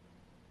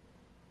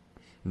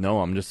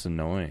 No, I'm just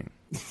annoying.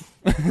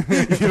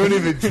 You don't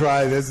even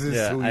try. This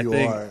is who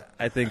you are.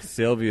 I think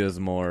Sylvia's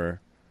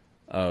more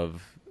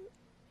of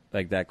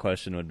like that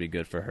question would be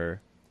good for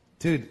her.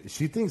 Dude,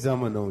 she thinks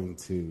I'm annoying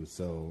too.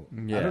 So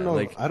Yeah, I don't know.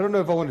 like- I don't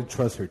know if I want to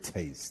trust her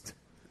taste.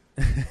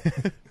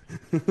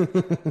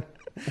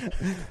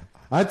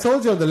 I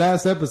told you on the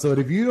last episode,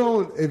 if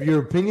your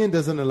opinion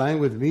doesn't align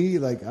with me,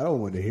 like I don't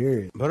want to hear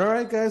it. But all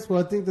right, guys.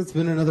 Well, I think that's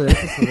been another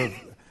episode of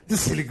the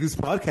Silly Goose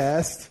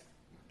Podcast.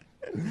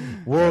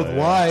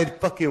 Worldwide,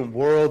 fucking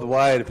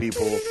worldwide,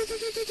 people.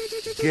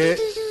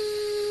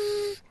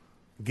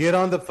 Get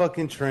on the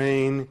fucking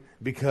train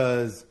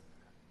because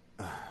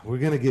we're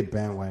gonna get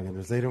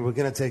bandwagoners later. We're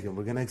gonna take them.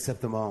 We're gonna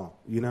accept them all.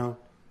 You know,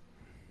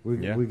 we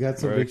got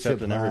some we're big shit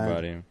accepting behind.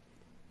 everybody.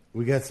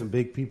 We got some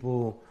big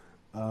people.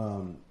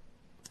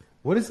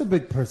 What is a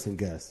big person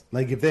guess?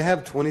 Like if they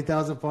have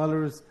 20,000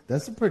 followers,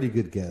 that's a pretty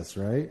good guess,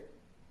 right?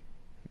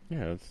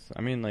 Yeah,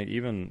 I mean, like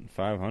even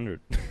 500.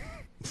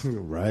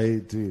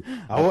 Right, dude.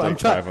 I'm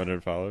trying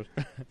 500 followers.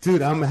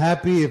 Dude, I'm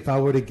happy if I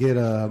were to get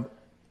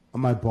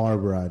my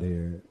barber out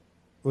here.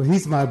 Well,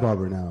 he's my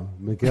barber now,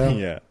 Miguel.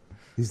 Yeah.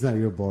 He's not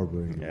your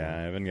barber anymore. Yeah,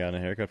 I haven't gotten a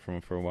haircut from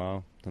him for a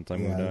while since I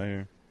moved out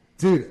here.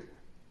 Dude,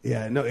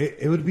 yeah, no,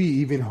 it would be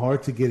even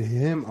hard to get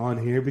him on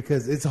here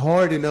because it's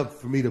hard enough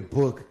for me to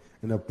book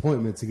an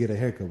appointment to get a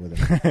haircut with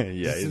him.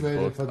 Yeah, Just he's imagine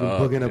booked fucking up,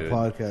 booking dude. a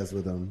podcast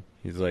with him.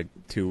 He's like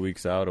 2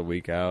 weeks out, a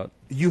week out.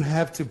 You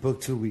have to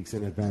book 2 weeks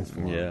in advance for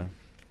him. Yeah.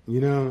 You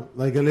know,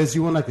 like unless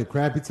you want like a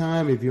crappy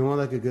time, if you want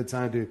like a good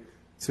time, do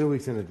 2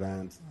 weeks in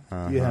advance.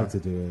 You have to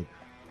do it.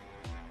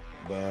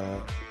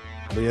 But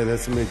yeah,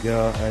 that's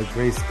Miguel at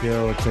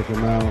Grayscale. Check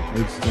him out.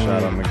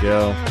 Shout out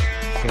Miguel.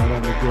 Shout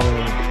out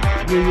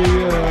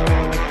Miguel.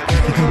 Yeah.